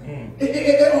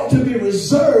 It ought to be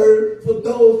reserved for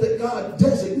those that God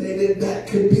designated that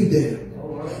could be there.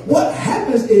 What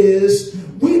happens is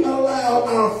we allow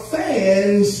our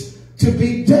fans to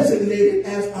be designated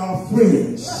as our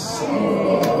friends.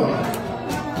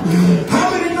 How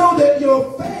many know that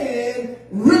your fan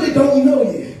really don't know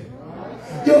you?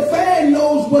 Your fan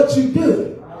knows what you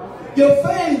do. Your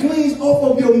fan gleans off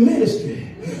of your ministry.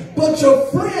 But your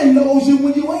friend knows you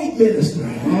when you ain't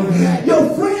ministering. Your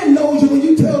friend knows you when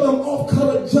you tell them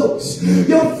off-color jokes.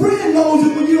 Your friend knows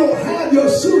you when you don't have your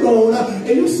suit on and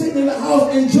you're sitting in the house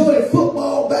enjoying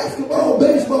football, basketball,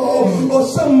 baseball, or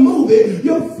some movie.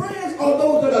 Your friends are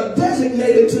those that are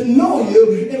designated to know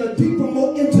you in a deeper,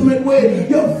 more intimate way.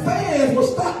 Your fans will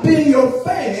stop being your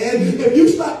fan if you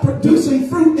stop producing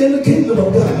fruit in the kingdom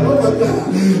of God. Oh my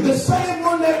God. The same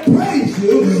one that praised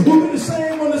you will be the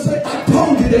same one that say, I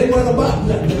told you they weren't about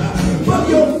nothing. But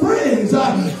your friends,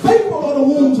 faithful are the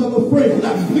wounds of a friend.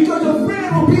 Because your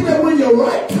friend will be there when you're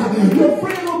right. Your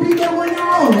friend will be there when you're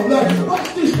wrong.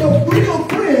 Watch this, your real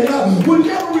friend will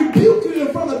never rebuke you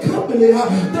in front of company. They'll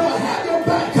have your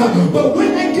back. But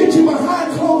when they get you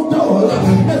behind closed doors,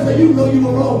 they say, you know you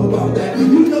were wrong about that.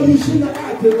 You know you shouldn't have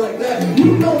acted like that.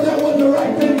 You know that wasn't the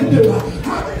right thing to do.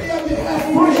 How many of you have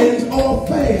friends or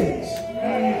fans?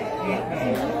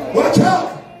 Watch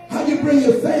out how you bring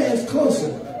your fans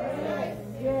closer.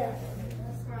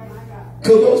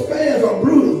 Because those fans are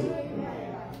brutal.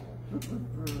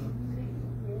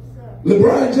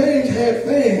 LeBron James had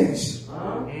fans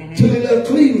till he left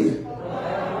Cleveland.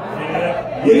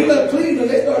 When he left Cleveland,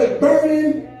 they started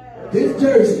burning his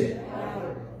jersey.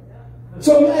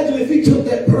 So imagine if he took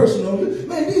that personal.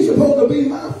 Man, these are supposed to be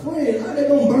my friend. How they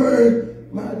going to burn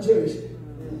my jersey?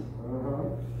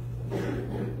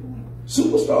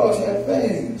 Superstars have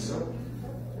fans,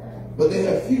 but they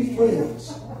have few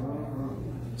friends.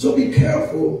 So be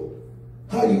careful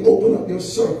how you open up your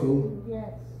circle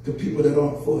to people that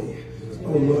aren't for you.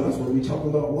 Oh Lord, that's what we're talking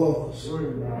about, walls.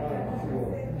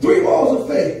 3 walls of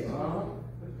faith.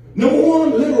 Number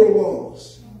 1, literal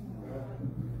walls.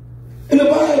 In the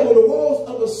Bible, the walls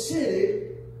of a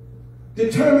city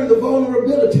determine the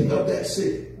vulnerability of that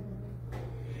city.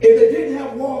 If they didn't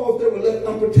have walls, they were left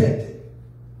unprotected.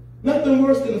 Nothing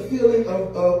worse than a feeling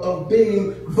of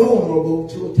being vulnerable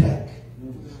to attack.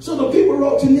 So the people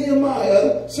wrote to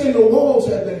Nehemiah saying the walls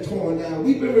have been torn down.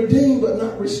 We've been redeemed but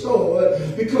not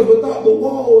restored, because without the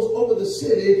walls over the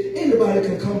city, anybody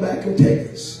can come back and take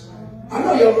us. I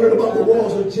know y'all heard about the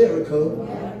walls of Jericho.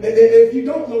 If you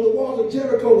don't know, the walls of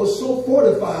Jericho were so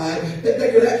fortified that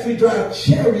they could actually drive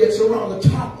chariots around the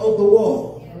top of the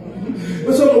wall.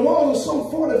 And so the walls are so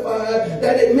fortified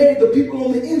that it made the people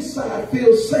on the inside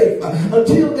feel safe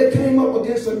until they came up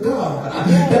against a God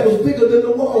that was bigger than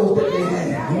the walls that they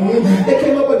had. They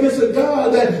came up against a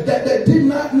God that did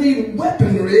not need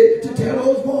weaponry to tear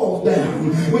those walls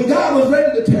down. When God was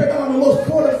ready to tear down the most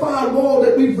fortified wall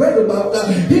that we've read about,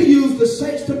 he used the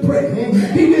saints to pray.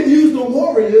 He didn't use the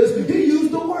warriors, he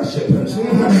used the worshipers.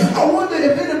 I wonder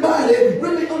if anybody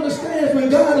really understands when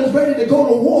God is ready to go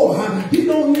to war, he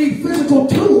don't need physical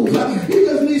tools. He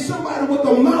just needs somebody with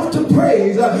a mouth to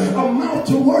praise, a mouth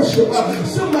to worship,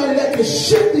 somebody that can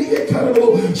shift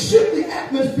the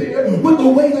atmosphere with the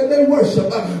way that they worship.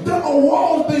 There are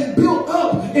walls being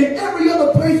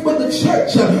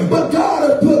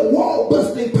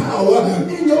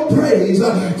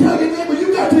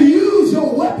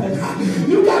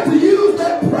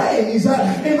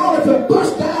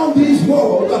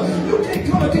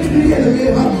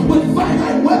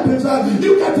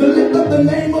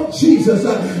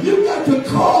Jesus. You got to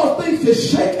cause things to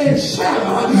shake and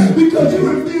shatter because you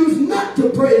refuse not to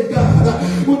praise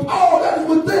God. With all that is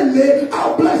within me,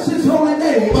 I'll bless his holy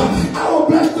name. I will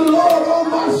bless the Lord on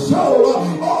my soul.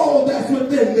 All that's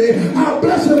within me, I'll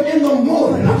bless him in the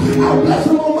morning. I'll bless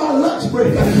him on my lunch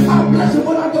break. I'll bless him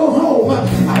when I go home.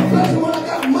 I'll bless him when I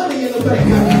got money in the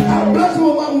bank. I'll bless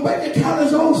him when my bank account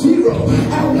is on zero.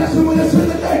 I'll bless him when it's in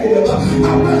the negative.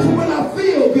 I'll bless him when I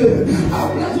feel good.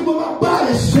 I'll bless him when my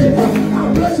body's sick.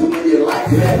 I'll bless him when you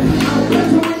like it. I'll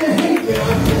bless him when you hate me.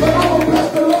 But I will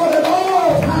bless the Lord at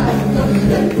all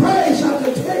times. And praise shall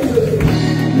continue.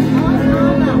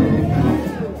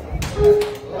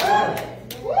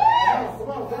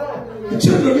 The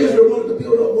children of Israel wanted to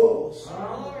build up walls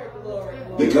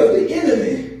because the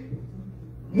enemy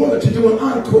wanted to do an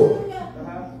encore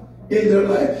in their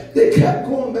life. They kept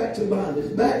going back to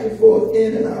bondage, back and forth,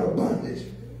 in and out of bondage.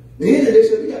 The enemy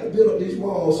said, we got to build up these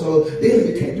walls so the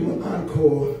enemy can't do an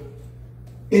encore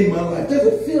in my life. There's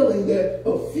a feeling that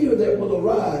of fear that will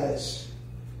arise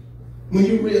when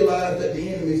you realize that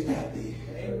the enemy's after you.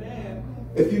 Amen.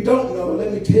 If you don't know,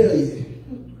 let me tell you,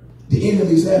 the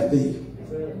enemy's after you.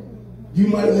 You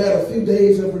might have had a few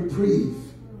days of reprieve,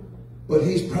 but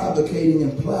he's provocating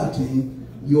and plotting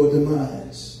your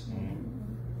demise.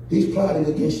 He's plotting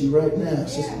against you right now,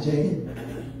 Sister Jane.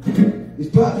 He's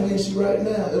plotting against you right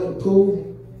now, Elder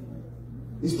Poole.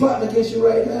 He's plotting against you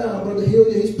right now, Brother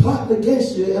Hilliard. He's plotting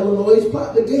against you, Illinois. He's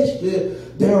plotting against you,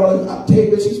 Darrell and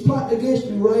Octavius. He's plotting against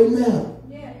you right now.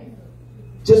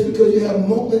 Just because you have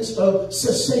moments of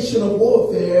cessation of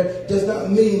warfare does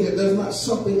not mean that there's not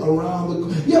something around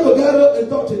the... You ever got up and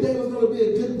thought today was going to be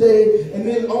a good day, and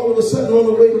then all of a sudden on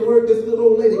the way to work, this little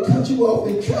old lady cuts you off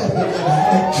in traffic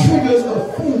and triggers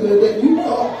a finger that you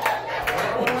thought...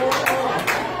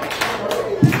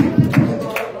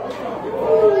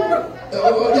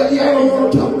 Y'all don't know what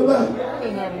I'm talking about.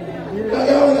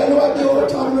 Y'all got no idea what I'm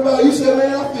talking about. You say,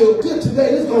 man, I feel good today.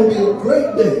 This is going to be a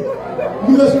great day.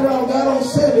 You mess around, got on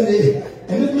 70,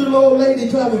 and this little old lady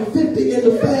driving 50 in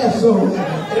the fast zone,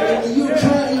 and you're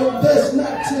trying your best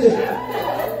not to.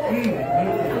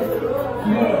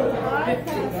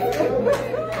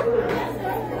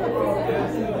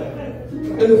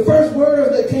 And the first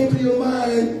word that came to your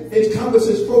mind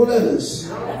encompasses 4 letters.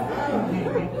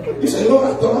 You say, Lord,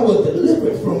 I thought I was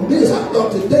delivered from this. I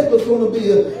thought today was going to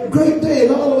be a great day.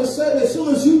 And all of a sudden, as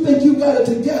soon as you think you got it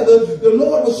together, the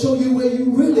Lord will show you where you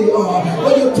really are,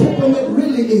 where your temperament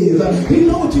really is. He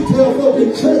knows what you tell folk in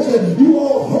church that you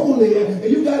all holy and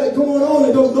you got it going on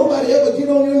and don't nobody ever get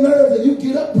on your nerves and you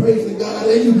get up praising God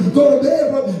and you go to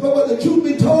bed. But the truth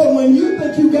be told, when you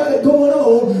think you got it going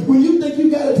on, when you think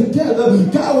you got it together,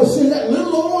 God will send that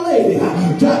little old lady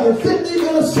driving 50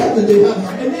 or 70.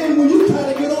 And then when you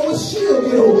try to get over, she'll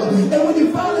get over. And when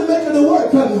you finally make it to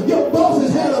work, your boss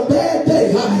has had a bad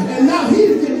day, and now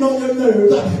he's getting on your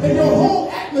nerves, and your whole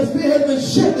atmosphere has been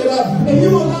shifted, and you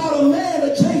allowed a man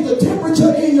to change the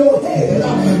temperature in your head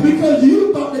because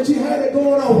you thought that you had it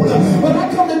going on. But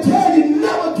I come to tell you,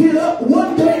 never get up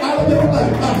one day out of your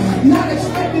life not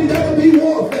expecting there to be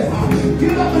warfare.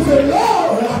 Get up and say,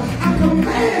 Lord, I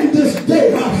command this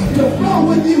day to flow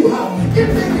with you.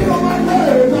 If they get on my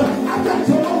nerves, I got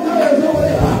some more nerves over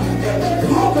there. If they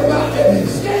talk about it,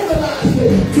 scandalize me,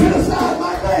 criticize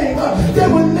my name, they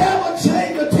will never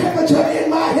change the temperature in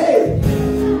my head.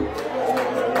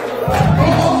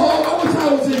 Oh, I wish I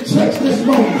was in church this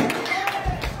morning.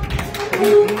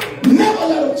 Never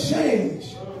let them change.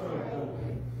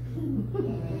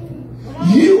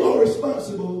 You are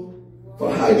responsible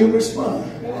for how you respond.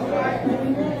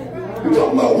 We're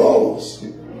talking about walls.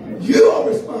 You are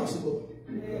responsible.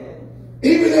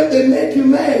 Even if they make you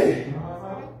mad,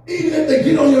 even if they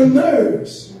get on your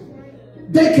nerves,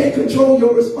 they can't control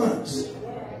your response.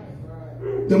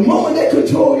 The moment they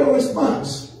control your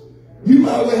response, you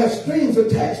might as well have strings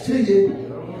attached to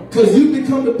you because you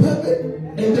become the puppet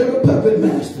and they're the puppet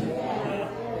master.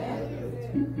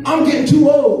 I'm getting too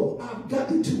old. I've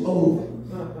gotten too old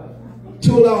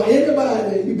to allow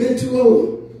anybody, you've been too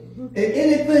old, and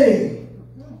anything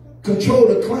control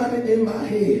the climate in my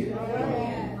head.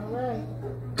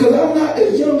 Because I'm not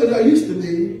as young as I used to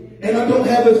be, and I don't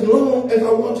have as long as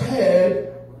I once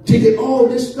had to get all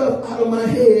this stuff out of my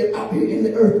head out here in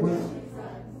the earth realm.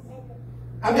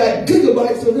 I got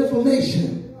gigabytes of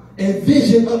information and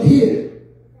vision up here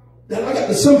that I got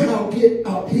to somehow get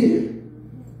out here.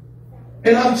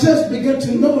 And I've just begun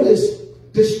to notice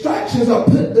distractions are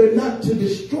put there not to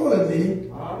destroy me,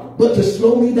 but to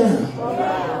slow me down.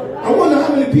 I wonder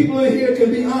how many people in here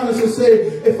can be honest and say,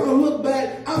 if I look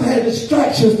back, I've had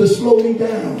distractions to slow me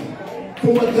down.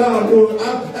 from what God doing.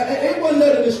 It wasn't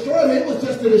there to destroy me. It was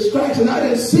just a distraction. I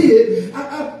didn't see it.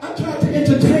 I tried to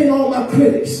entertain all my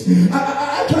critics.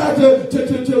 I tried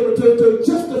to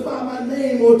justify my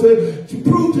name or to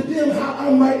prove to them how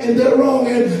I'm right and they're wrong.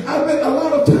 And I spent a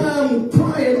lot of time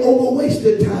crying over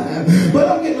wasted time. But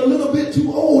I'm getting a little bit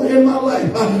too old in my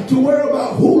life to worry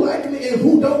about who likes me and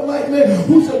who don't like me,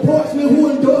 who supports me, who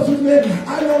endorses me.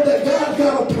 I know that God's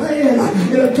got a plan.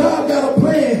 And if God got a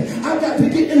plan, I've got to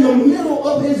get in the middle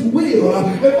of his will.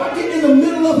 If I get in the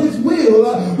middle of his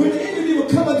will, when the enemy will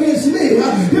come against me,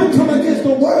 he'll come against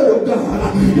the word of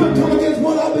God. He'll come against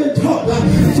what I've been taught.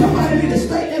 Somebody need to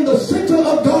stay in the center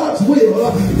of God's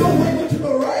will. Don't waver to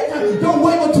the right. Don't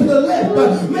waver to the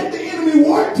left. Make the enemy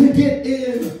work to get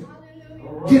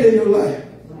in your life.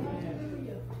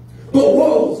 But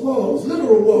walls,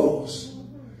 literal walls.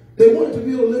 They wanted to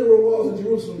build literal walls in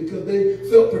Jerusalem because they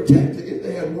felt protected if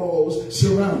they had walls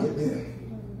surrounding them.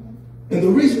 And the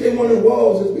reason they wanted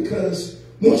walls is because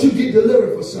once you get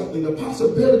delivered for something, the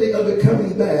possibility of it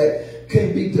coming back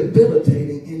can be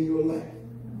debilitating in your life.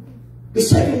 The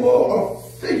second wall are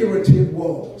figurative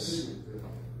walls.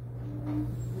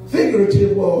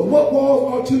 Figurative walls. What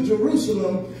walls are to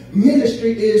Jerusalem,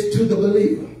 ministry is to the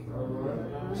believer.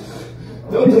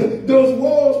 Those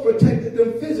walls protected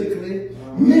them physically.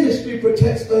 Ministry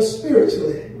protects us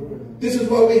spiritually. This is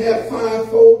why we have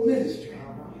fivefold ministry.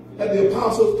 Have the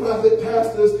apostles, prophets,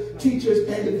 pastors, teachers,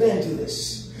 and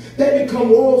evangelists. They become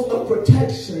walls of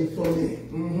protection for me.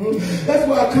 That's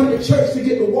why I come to church, to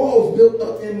get the walls built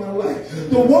up in my life.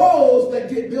 The walls that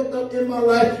get built up in my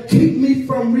life keep me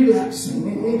from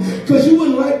relapsing. Because you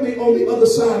wouldn't like me on the other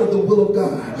side of the will of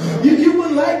God. You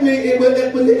wouldn't like me with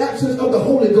the absence of the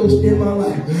Holy Ghost in my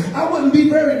life. I wouldn't be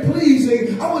very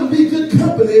pleasing. I wouldn't be good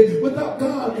company without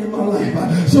God in my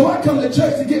life. So I come to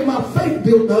church to get my faith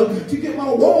built up, to get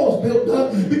my walls built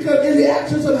up, because in the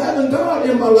absence of having God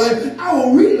in my life, I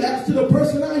will relapse to the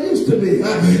person I used to be.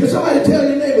 And somebody tell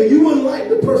your neighbor, you wouldn't like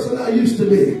the person I used to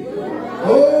be.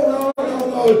 Oh,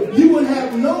 no. You wouldn't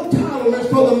have no tolerance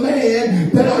for the man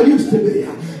that I used to be.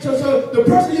 So the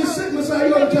person you're sitting beside,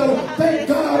 you ought to tell them, thank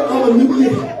God I'm a new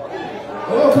man.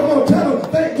 Oh, come on, tell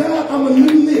them, thank God I'm a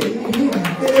new man.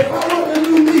 If I wasn't a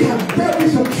new me, there'd be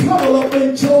some trouble up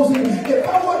in Chosen. If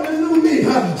I wasn't a new me,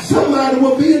 somebody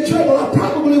would be in trouble. I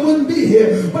probably wouldn't be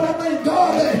here. But I thank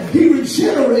God that he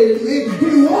regenerated me.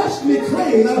 He washed me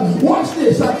clean. Watch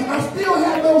this. I still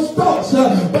have those thoughts,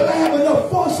 but I have enough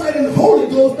foresight and Holy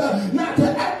Ghost not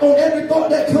to act on every thought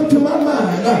that comes to my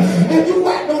mind. If you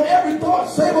act on every thought,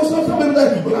 save us on something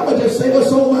like, well, I'm going to just save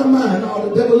us on my mind. No,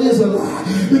 the devil is a lie.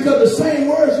 Because the same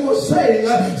words you were saying,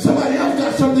 somebody else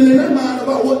got something in their mind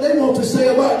about what they want to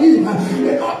say about you.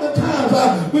 And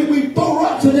oftentimes we throw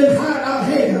rocks and then hide our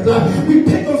hands. We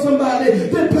pick on somebody,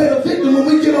 then play the victim when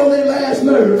we get on their last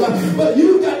nerve. But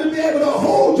you got to be able to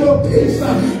hold your peace.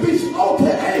 Be slow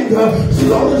to anger,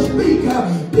 slow to speak.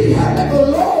 Be happy. Let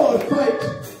the Lord fight.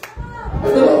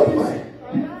 Let the Lord fight.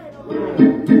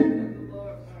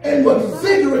 And what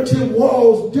figurative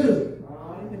walls do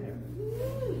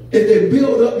is they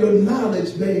build up your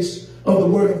knowledge base of the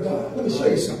Word of God. Let me show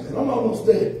you something. I'm almost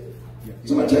there.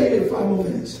 Somebody tell you in 5 more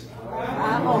minutes.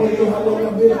 I don't know how long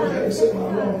I've been up there. I haven't set my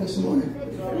alarm this morning.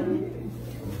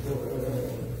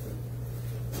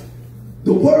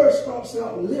 The word starts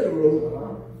out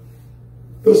literal.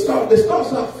 It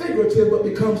starts out figurative but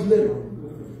becomes literal.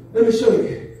 Let me show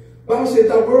you. The Bible says,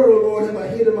 thy word, O Lord, have I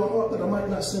hid in my heart that I might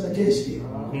not sin against you.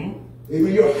 Amen.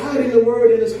 You're hiding the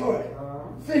word in his heart.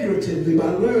 Figuratively, by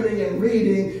learning and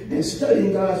reading and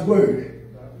studying God's word.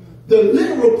 The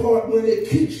literal part, when it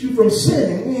keeps you from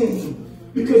sinning,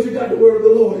 because you got the word of the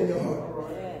Lord in your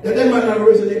heart. That might not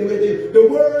resonate with you. The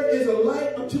word is a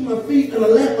light unto my feet and a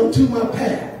lamp unto my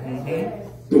path.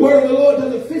 The word of the Lord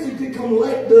doesn't physically come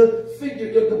light the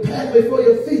pathway for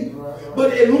your feet,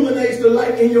 but it illuminates the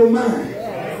light in your mind.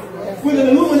 When it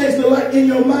illuminates the light in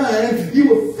your mind, you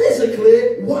will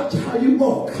physically watch how you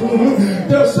walk.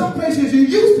 There are some places you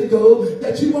used to go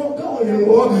that you won't go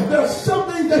anymore. There are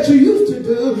some things that you used to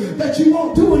do that you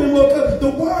won't do anymore, because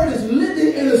the word is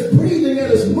living and it's breathing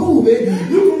and it's moving.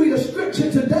 You can read a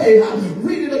scripture today,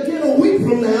 read it again a week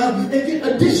from now, and get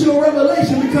additional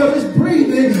revelation because it's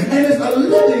breathing and it's a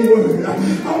living word.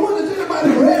 I wonder if anybody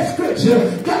read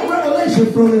scripture, got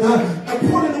revelation from it,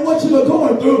 according to what you were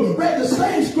going through, read the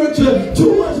same scripture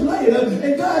 2 months later,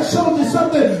 and God showed you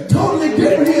something totally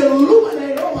different. He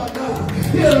illuminated, oh my God,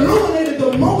 he illuminated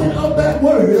the moment of that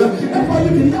word. That's why you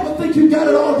can never think you got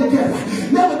it all together.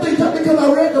 Never think that because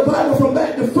I read the Bible from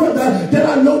back to front that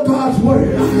I know God's word.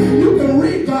 You can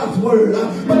read God's word,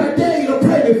 but I dare you to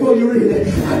pray before you read it.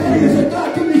 I dare you to say,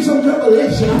 God, give me some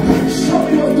revelation. direction. Show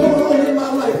me what's going on in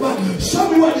my life. Show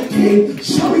me what to keep.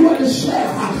 Show me what to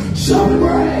share. Show me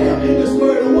where I am in this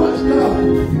word. And watch God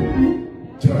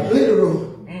turn literal.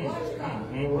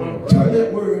 Turn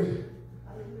that word.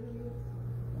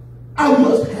 I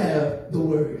must have the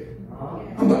word.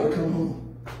 I'm about to come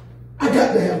home. I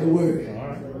got to have the word.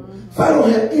 If I don't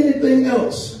have anything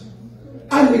else,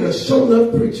 I need a show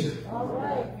enough preacher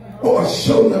or a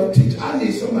show enough teacher. I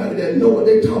need somebody that know what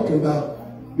they're talking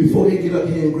about before they get up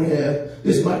here and grab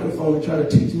this microphone and try to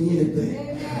teach me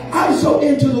anything. I'm so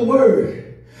into the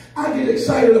word, I get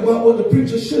excited about what the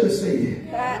preacher should have said.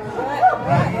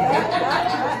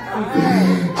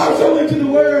 I'm so into the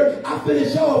word, I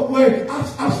finish off where I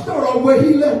start off where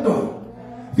he left off.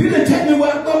 If you didn't take me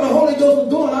where I thought the Holy Ghost was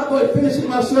going, I'd go ahead and finish it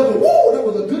myself. And whoa, that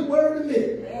was a good word to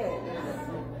me.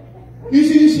 You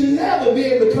see, you should never be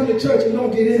able to come to church and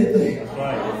don't get anything.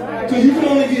 Because you can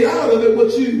only get out of it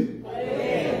what you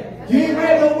ain't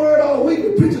read no word all week.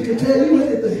 The preacher can tell you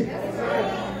anything.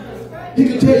 He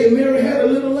can tell you Mary had a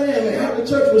little lamb and half the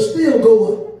church will still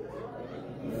go up.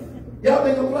 Y'all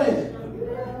think I'm playing?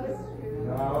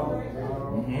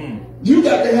 You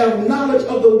got to have knowledge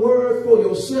of the word for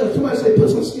yourself. Somebody say, put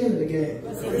some skin in the game.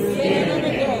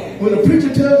 When the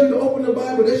preacher tells you to open the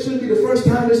Bible, that shouldn't be the first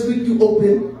time this week you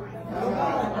open.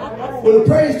 When the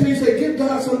praise team say, give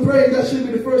God some praise, that shouldn't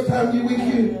be the first time you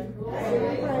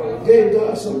gave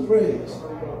God some praise.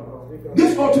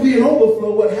 This ought to be an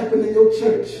overflow what happened in your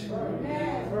church.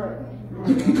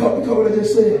 You caught what I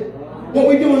just said? What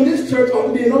we do in this church ought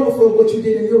to be an overflow of what you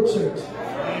did in your church.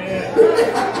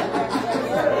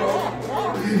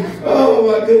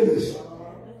 Oh my goodness.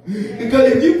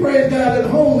 Because if you praise God at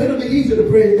home, it'll be easy to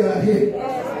praise God here.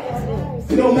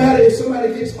 It don't matter if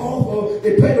somebody gets off or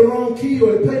they play the wrong key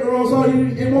or they play the wrong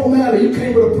song. It won't matter. You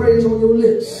came with a praise on your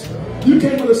lips. You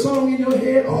came with a song in your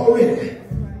head already.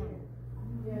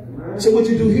 So what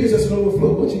you do here is just an overflow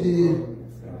of what you did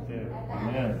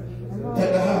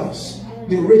at the house,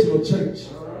 the original church.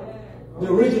 The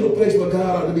original place where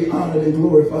God ought to be honored and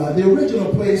glorified. The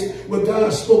original place where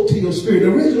God spoke to your spirit.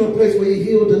 The original place where he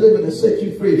healed, delivered, and set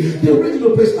you free. The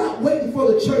original place. Stop waiting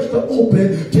for the church to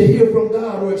open to hear from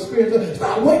God or experience God.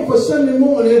 Stop waiting for Sunday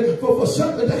morning for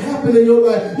something to happen in your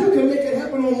life. You can make it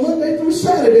happen on Monday through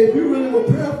Saturday. If you really were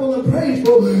prayerful and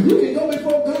praiseful, you can go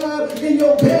before God in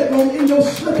your bedroom, in your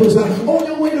slippers, on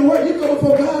your way to work. You go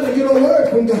before God and get a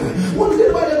word from God. When has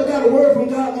anybody ever got a word from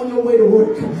God on your way to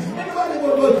work? Anybody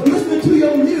was listening to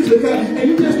your music and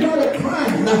you just started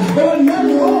crying? There was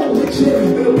nothing wrong with you.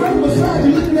 And the person beside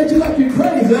you looking at you like you're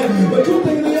crazy. But you're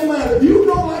thinking in your mind, if you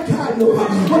know like I know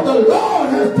what the Lord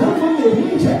has done for me,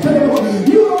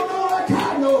 you don't know like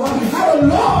I know how the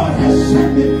Lord has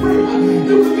set me free.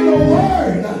 You can get a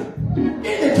word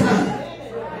anytime.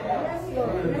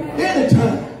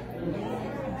 Anytime.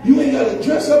 You ain't got to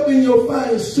dress up in your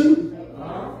fine suit.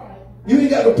 You ain't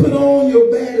got to put on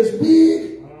your baddest wig.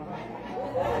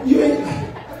 You ain't.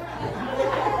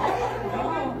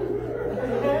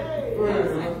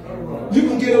 You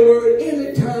can get a word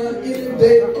anytime, any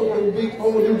day of the week.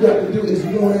 All you got to do is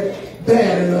want it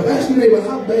bad enough. Ask your neighbor,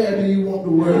 how bad do you want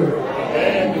the word?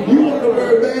 You want the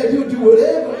word bad, you'll do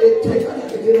whatever it takes. I got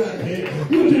to get out of here.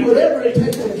 You do whatever it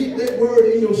takes to get that word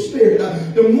in your spirit.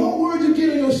 The more words you get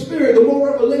in your spirit, the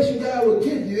more revelation God will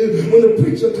give you when the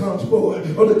preacher comes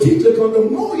forward or the teacher comes. The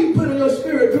more you put in your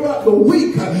spirit throughout the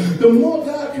week, the more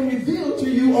God can reveal to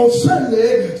you on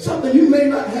Sunday something you may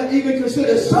not have even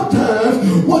considered.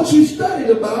 Sometimes what you studied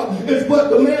about is what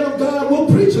the man of God will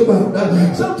preach about.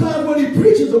 Sometimes what he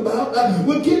preaches about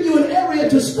will give you an area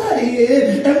to study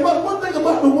in. And one thing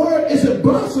about the word is it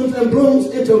blossoms and blooms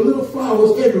into little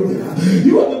flowers everywhere.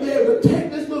 You ought to be able to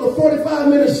take this little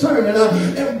 45-minute sermon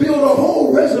and build a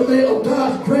whole resume of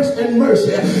God's grace and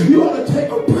mercy. You ought to take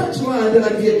a punchline that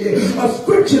I give you, a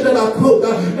scripture that I quote,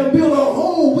 and build a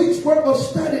whole week's worth of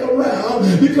study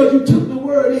around because you took the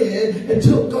word in and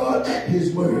took God at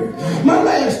his word. My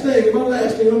last thing, I'm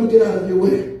going to get out of your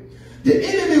way. The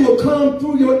enemy will come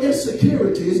through your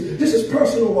insecurities. This is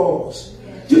personal walls.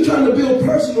 You're trying to build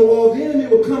personal walls. The enemy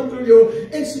will come through your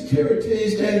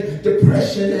insecurities and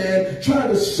depression and trying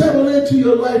to settle into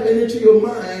your life and into your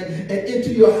mind and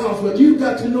into your house. But you've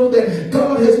got to know that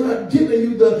God has not given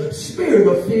you the spirit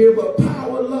of fear, but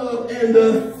power, love, and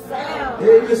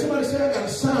Amen. Somebody say, I got a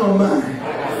sound mind.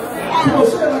 Come on,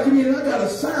 say it like you mean, I got a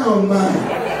sound mind.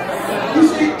 You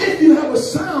see, if you have a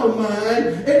sound mind,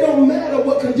 it don't matter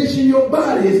what condition your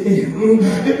body is in.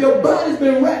 If your body's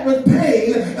been racked with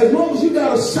pain, as long as you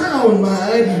got a sound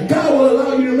mind, God will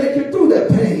allow you to make it through that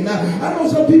pain. I know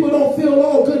some people don't feel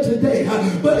all good today,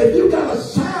 but if you got a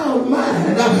sound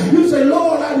mind, you say,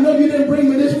 Lord, I know know you didn't bring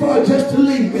me this far just to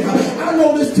leave me. I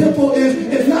know this temple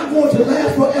is not going to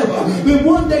last forever. But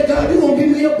one day, God, you're going to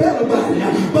give me a better body.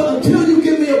 But until you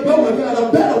give me a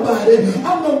better body,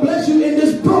 I'm going to bless you in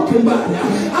this broken body.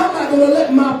 I'm not going to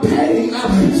let my pain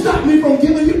stop me from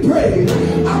giving you praise.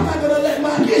 I'm not going to let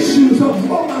my issues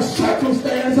or my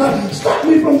circumstance stop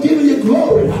me from giving you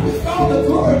glory. All the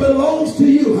glory belongs to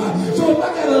you. So if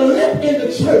I got to limp in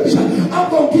the church, I'm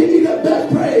going to give you the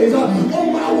best praise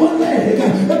on my one leg.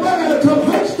 If I got to come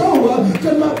hunched over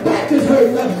because my back is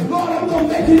hurt, Lord, I'm going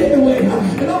to make it anyway.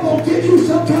 And I'm going to give you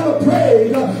some kind of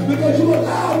praise because you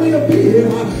allowed me to be here.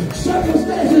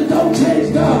 Circumstances don't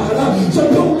change God,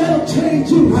 so don't let them change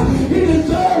you. He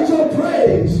deserves your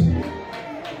praise.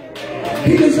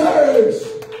 He deserves.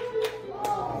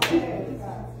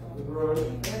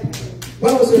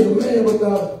 Bible says a man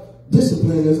without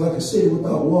discipline is like a city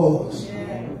without walls.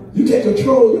 You can't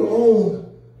control your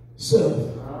own self.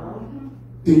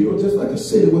 Then you're just like a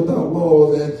city without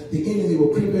walls, and the enemy will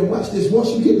creep in. Watch this.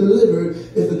 Once you get delivered,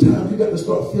 is the time you got to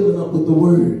start filling up with the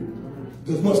word.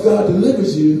 Because once God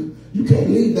delivers you, you can't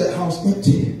leave that house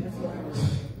empty.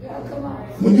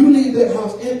 When you leave that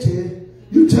house empty,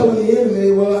 you telling the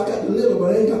enemy, well, I got delivered,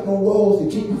 but I ain't got no walls to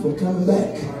keep you from coming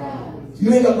back.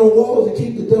 You ain't got no walls to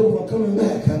keep the devil from coming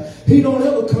back. He don't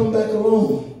ever come back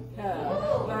alone.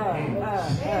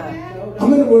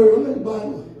 I'm in the word, I'm in the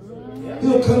Bible.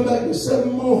 He'll come back with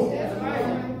 7 more.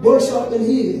 Worse off than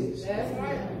he is.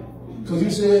 Because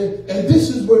you said, and this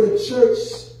is where the church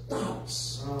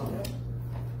stops.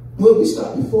 Well, we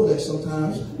stop before that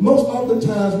sometimes. Most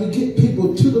oftentimes we get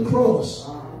people to the cross,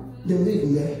 then leave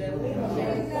them there.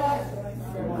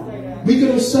 We get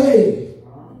them saved,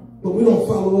 but we don't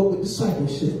follow up with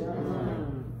discipleship.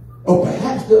 Or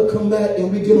perhaps they'll come back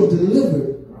and we get them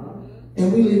delivered,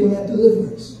 and we leave them at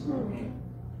deliverance.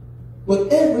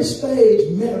 But every stage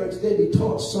merits they be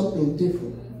taught something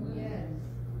different.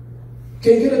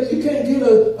 You can't get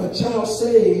a child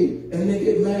saved and they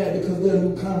get mad because they're a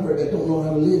new convert that don't know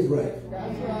how to live right.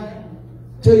 That's right.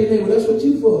 Tell your neighbor, that's what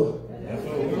you for. That's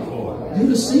what we're for. You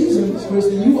the seasoned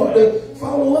Christian. You ought to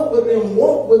follow up with them,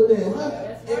 walk with them,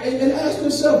 and ask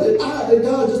yourself, did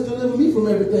God just deliver me from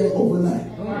everything overnight?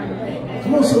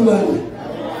 Come on, somebody.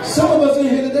 Some of us in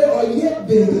here today are yet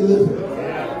being delivered.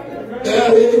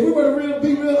 If we were to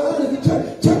be real honest,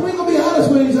 church, we ain't gonna be honest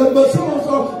with each other, but some of us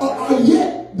are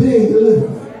yet being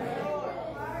delivered.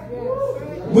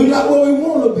 We're not where we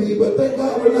want to be, but thank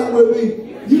God we're not where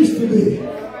we used to be.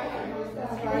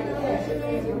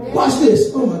 Watch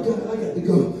this. Oh my God, I got to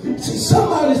go. See,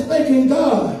 somebody's thanking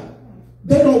God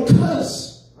they don't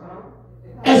cuss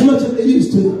as much as they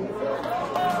used to.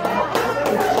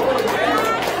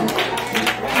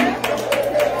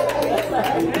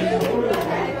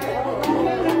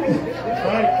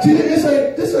 See, this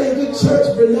ain't good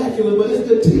church vernacular, but it's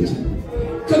good teaching.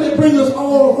 Because it brings us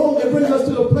all home. It brings us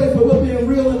to a place where we're being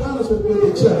real and honest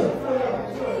with each other.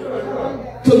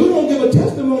 Because we won't give a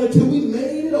testimony until we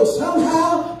made it, or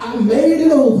somehow I made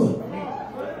it over.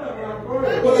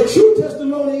 But a true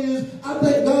testimony is, I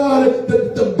thank God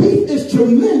that the beat is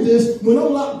tremendous when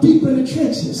I'm locked deep in the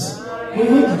trenches.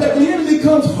 That the enemy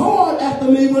comes hard after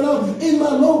me when I'm in my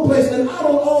low place, and I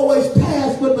don't always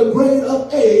pass with the grade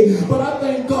of A, but I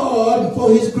thank God for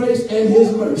his grace and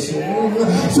his mercy.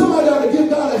 Somebody ought to give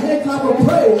God a hand clap of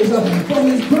praise for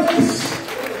his grace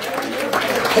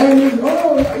and his,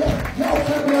 y'all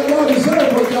clapping like y'all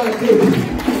deserve what God did.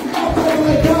 Y'all clapping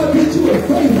like God did you a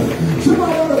favor.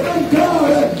 Somebody ought to thank God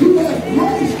that you have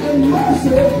grace and mercy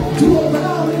to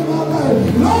abound in my life.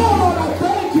 Lord, I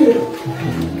thank you.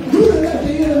 You didn't let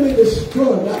the enemy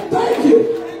destroy me. I thank you.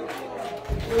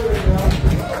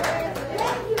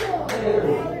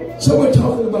 So we're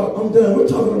talking about, I'm done, we're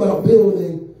talking about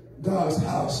building God's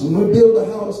house. When we build a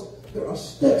house, there are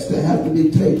steps that have to be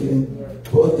taken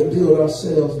for us to build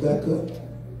ourselves back up.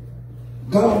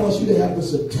 God wants you to have the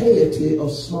satiety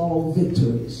of small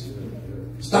victories.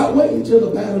 Stop waiting until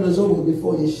the battle is over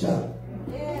before you shout.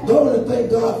 Go and thank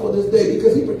God for this day,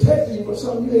 because he protected you from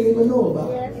something you didn't even know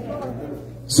about.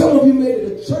 Some of you made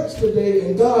it to church today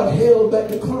and God held back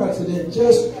the car accident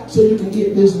just so you can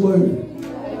get this word.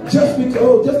 Just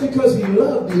because he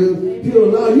loved you, he'll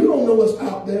allow you. You don't know what's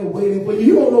out there waiting for you.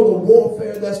 You don't know the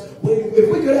warfare that's waiting. If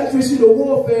we could actually see the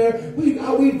warfare, we'd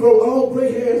grow all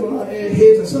gray hairs on our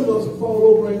heads, and some of us would fall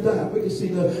over and die. We could see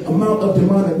the amount of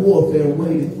demonic warfare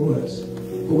waiting for us.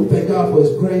 But we thank God for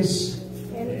his grace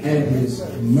and his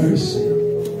mercy.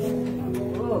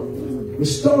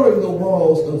 Restoring the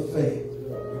walls of faith.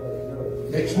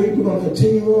 Next week we're going to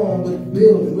continue on with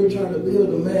building. We're trying to build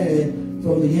a man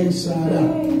from the inside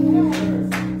out.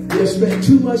 We have spent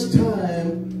too much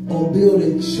time on on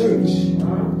building church,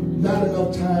 not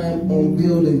enough time on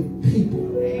building people.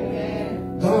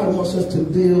 God wants us to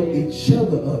build each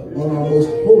other up on our most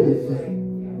holy faith.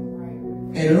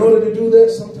 And in order to do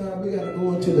that, sometimes we got to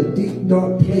go into the deep,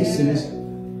 dark places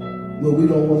where we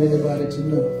don't want anybody to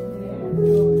know.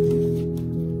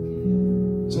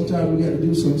 Sometimes we got to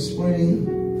do some spring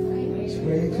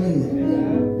cleaning.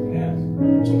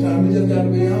 Sometimes we just got to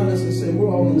be honest and say we're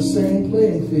all on the same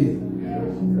playing field.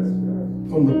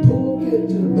 From the pulpit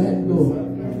to the back door.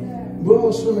 We're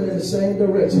all swimming in the same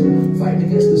direction, fighting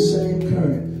against the same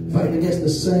current, fighting against the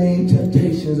same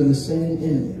temptations and the same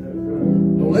enemy.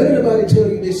 Don't let anybody tell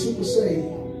you they're super saved.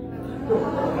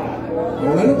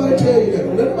 Don't let nobody tell you that.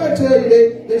 Don't let nobody tell you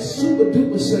they're super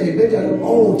duper saved. They got it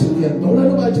all together. Don't let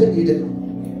nobody tell you that.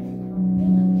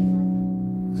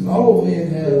 Because all men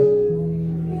have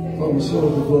from the soul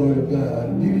of the glory of God.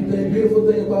 The beautiful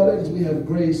thing about it is we have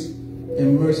grace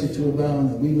and mercy to abound,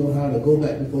 and we know how to go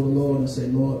back before the Lord and say,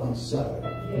 Lord, I'm sorry.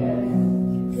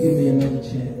 Give me another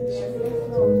chance.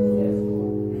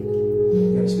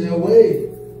 You got to stay away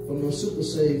from those super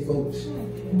saved folks. And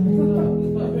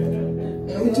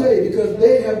let me tell you, because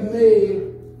they have made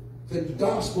the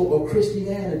gospel of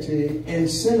Christianity in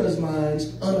sinners'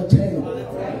 minds unattainable.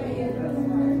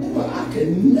 Well, I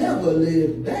can never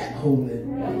live that holy.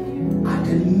 I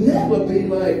can never be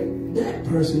like that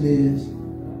person is.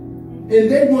 And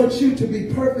they want you to be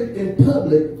perfect in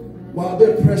public while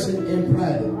they're present in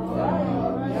private.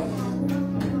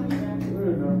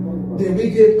 Then we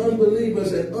give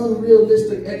unbelievers an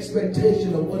unrealistic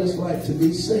expectation of what it's like to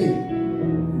be saved.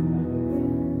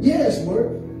 Yeah, it's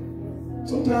work.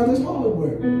 Sometimes it's hard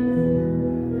work.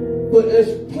 But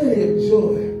there's plenty of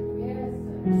joy.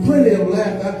 Plenty of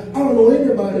laughter. I don't know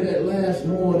anybody that laughs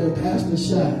more than Pastor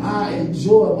Shy. I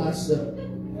enjoy myself.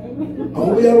 I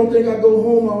hope y'all don't think I go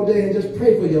home all day and just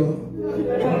pray for y'all.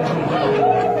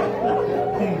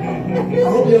 I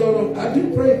hope y'all don't. I do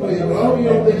pray for y'all, but I hope you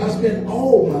don't think I spend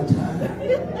all my time.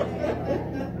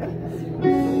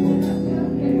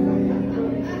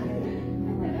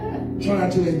 Trying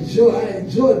to enjoy. I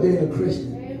enjoy being a Christian.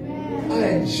 I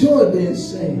enjoy being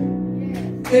saved.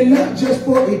 And not just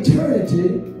for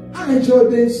eternity. I enjoy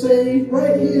being saved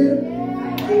right here.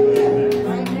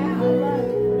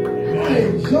 I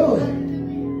enjoy it.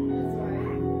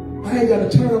 I ain't got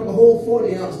to turn up a whole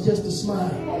 40 ounce just to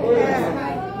smile.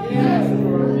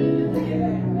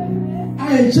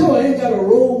 I enjoy it. I ain't got to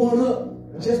roll one up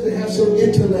just to have some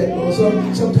intellect or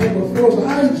some type of force.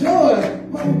 I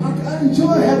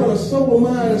enjoy having a sober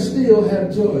mind and still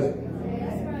have joy.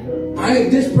 I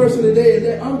ain't this person today and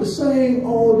that. I'm the same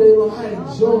all day long. I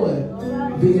enjoy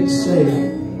being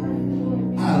saved.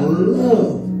 I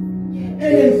love. And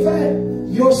in fact,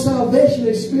 your salvation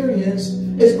experience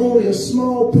is only a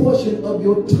small portion of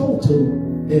your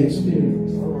total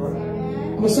experience.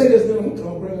 I'm going to say this, then I'm going to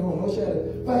bring it home.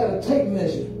 If I had a tape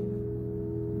measure,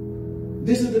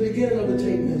 this is the beginning of the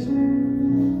tape measure.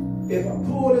 If I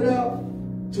pulled it out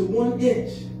to 1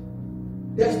 inch,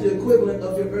 that's the equivalent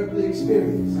of your earthly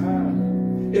experience.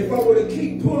 If I were to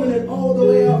keep pulling it all the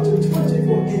way out to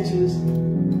 24 inches,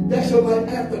 that's your life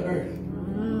after earth.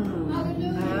 I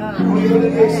don't even know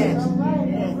that makes sense.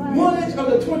 1 inch of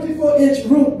the 24-inch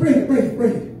root. Bring it.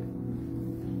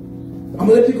 I'm going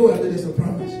to let you go after this, I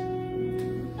promise.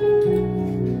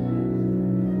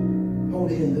 Hold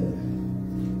the end of it.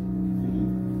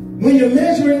 When you're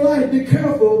measuring life, be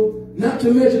careful not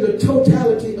to measure the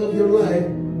totality of your life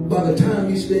by the time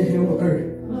you spend here on earth.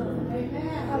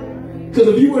 Because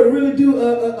if you were to really do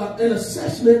an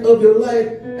assessment of your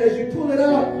life as you pull it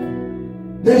out,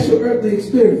 that's your earthly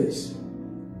experience.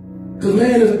 Because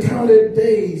man is accounted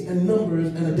days and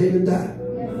numbers and a day to die.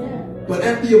 But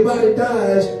after your body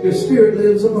dies, your spirit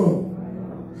lives on.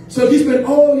 So if you spend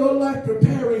all your life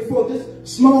preparing for this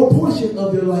small portion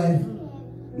of your life,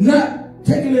 not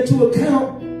taking into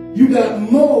account, you got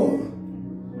more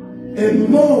and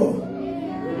more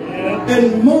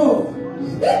and more.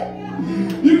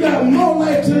 You got more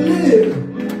life to live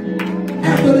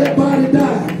after that body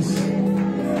dies.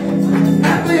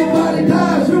 After your body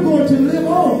dies, you're going to live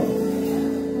on.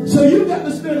 So you got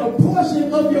to spend a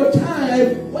portion of your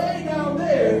time way down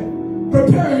there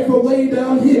preparing for way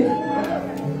down here.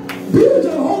 Build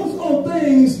your hopes on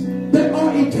things that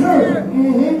are eternal.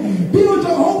 Build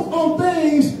your hopes on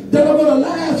things that are going to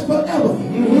last forever.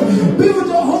 Build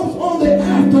your hopes on the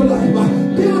afterlife.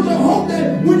 Build your hope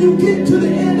that when you get to the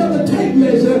end of the tape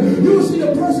measure, you will see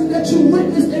the person that you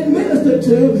witnessed and ministered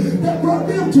to that brought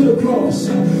them to the cross.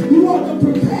 You want to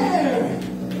prepare.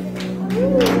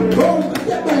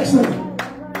 Step back, son.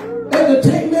 And the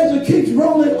tape measure keeps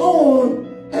rolling on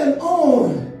and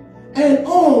on and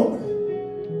on.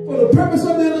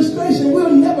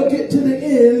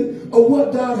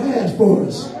 for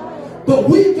us. But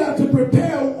we've got to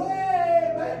prepare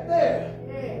way back there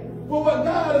for what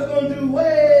God is going to do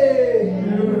way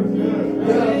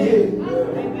down here.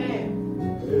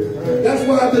 That's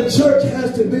why the church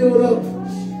has to build up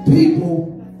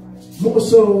people more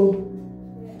so.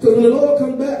 Because when the Lord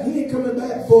comes back, he ain't coming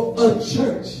back for a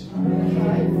church.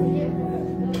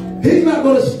 He's not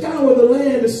going to scour the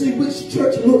land to see which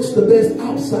church looks the best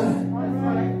outside.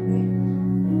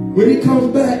 When he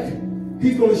comes back,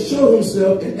 he's going to show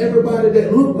himself, and everybody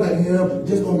that look like him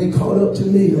just going to be caught up to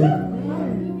me.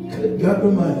 God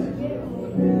Almighty.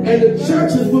 And the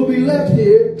churches will be left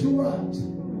here to rot.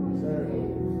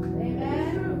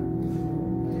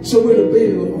 So we're to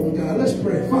build on God. Let's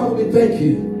pray. Father, we thank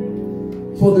you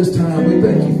for this time. We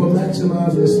thank you for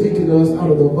maximizing and speaking to us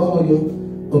out of the volume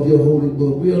of your holy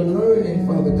book. We are learning,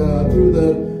 Father God, through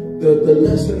the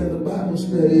lesson and the Bible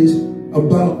studies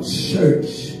about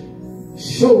church.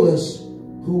 Show us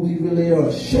who we really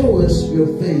are. Show us your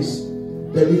face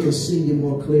that we can see you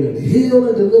more clearly. Heal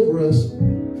and deliver us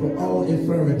from all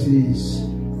infirmities,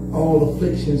 all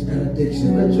afflictions and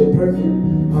addictions. Let your perfect,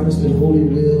 honest, and holy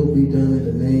will be done in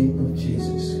the name of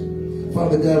Jesus.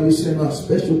 Father God, we send out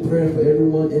special prayer for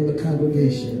everyone in the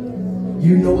congregation.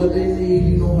 You know what they need.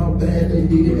 You know how bad they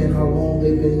need it and how long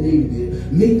they've been needing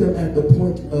it. Meet them at the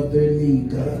point of their need,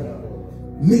 God.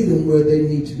 Meet them where they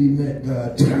need to be met,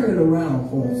 God. Turn it around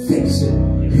for them. Fix it.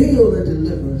 Heal and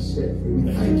deliver and set free.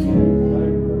 We thank you.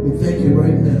 We thank you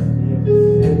right now.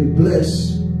 And we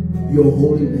bless your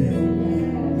holy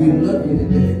name. We love you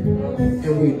today.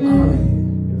 And we honor you.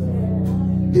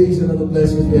 These and other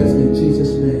blessings we ask in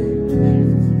Jesus' name.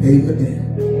 Amen.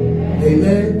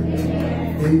 Amen.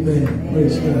 Amen.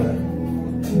 Praise God.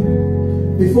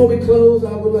 Before we close,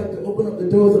 I would like to open up the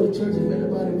doors of the church. If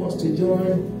anybody wants to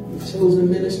join Chosen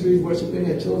Ministries, worshiping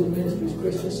at Chosen Ministries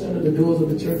Christian Center, the doors of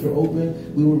the church are open.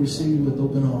 We will receive you with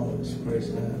open arms. Praise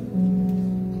God.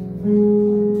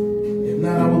 If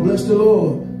not, I will bless the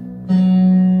Lord.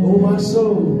 Oh, my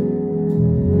soul.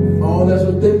 All that's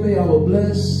within me, I will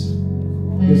bless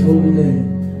his holy name.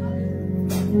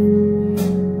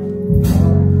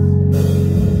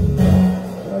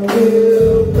 I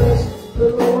will bless the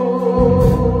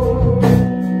Lord.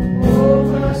 Oh,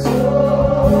 my soul.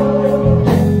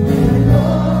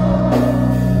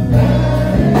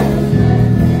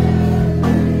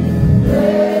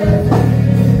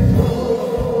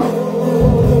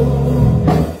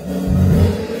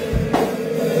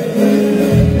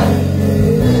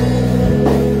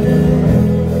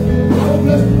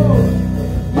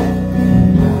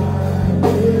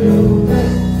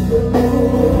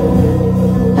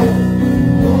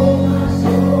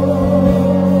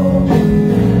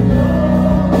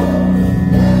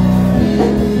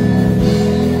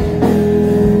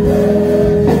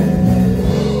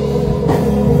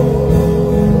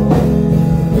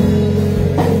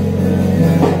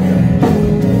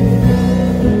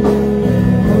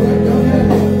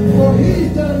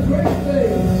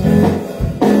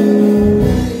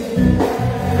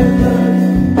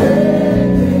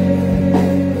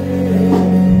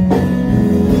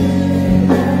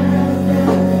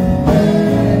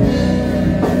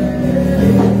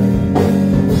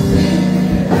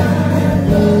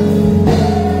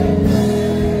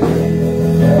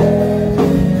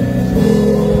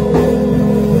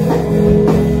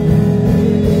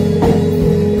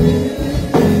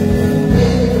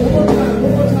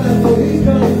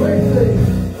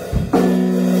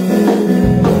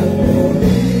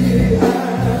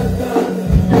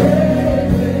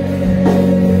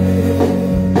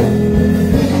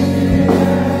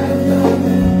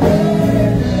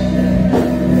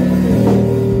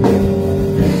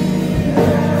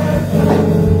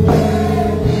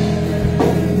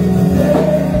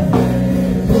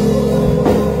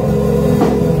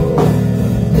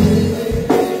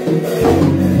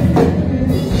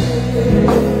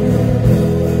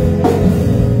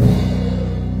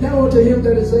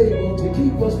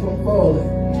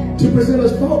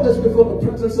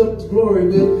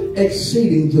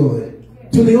 Exceeding joy.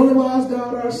 To the only wise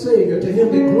God our Savior, to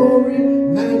him be glory,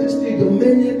 majesty,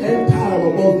 dominion, and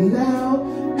power, both now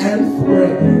and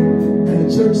forever. And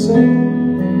the church said,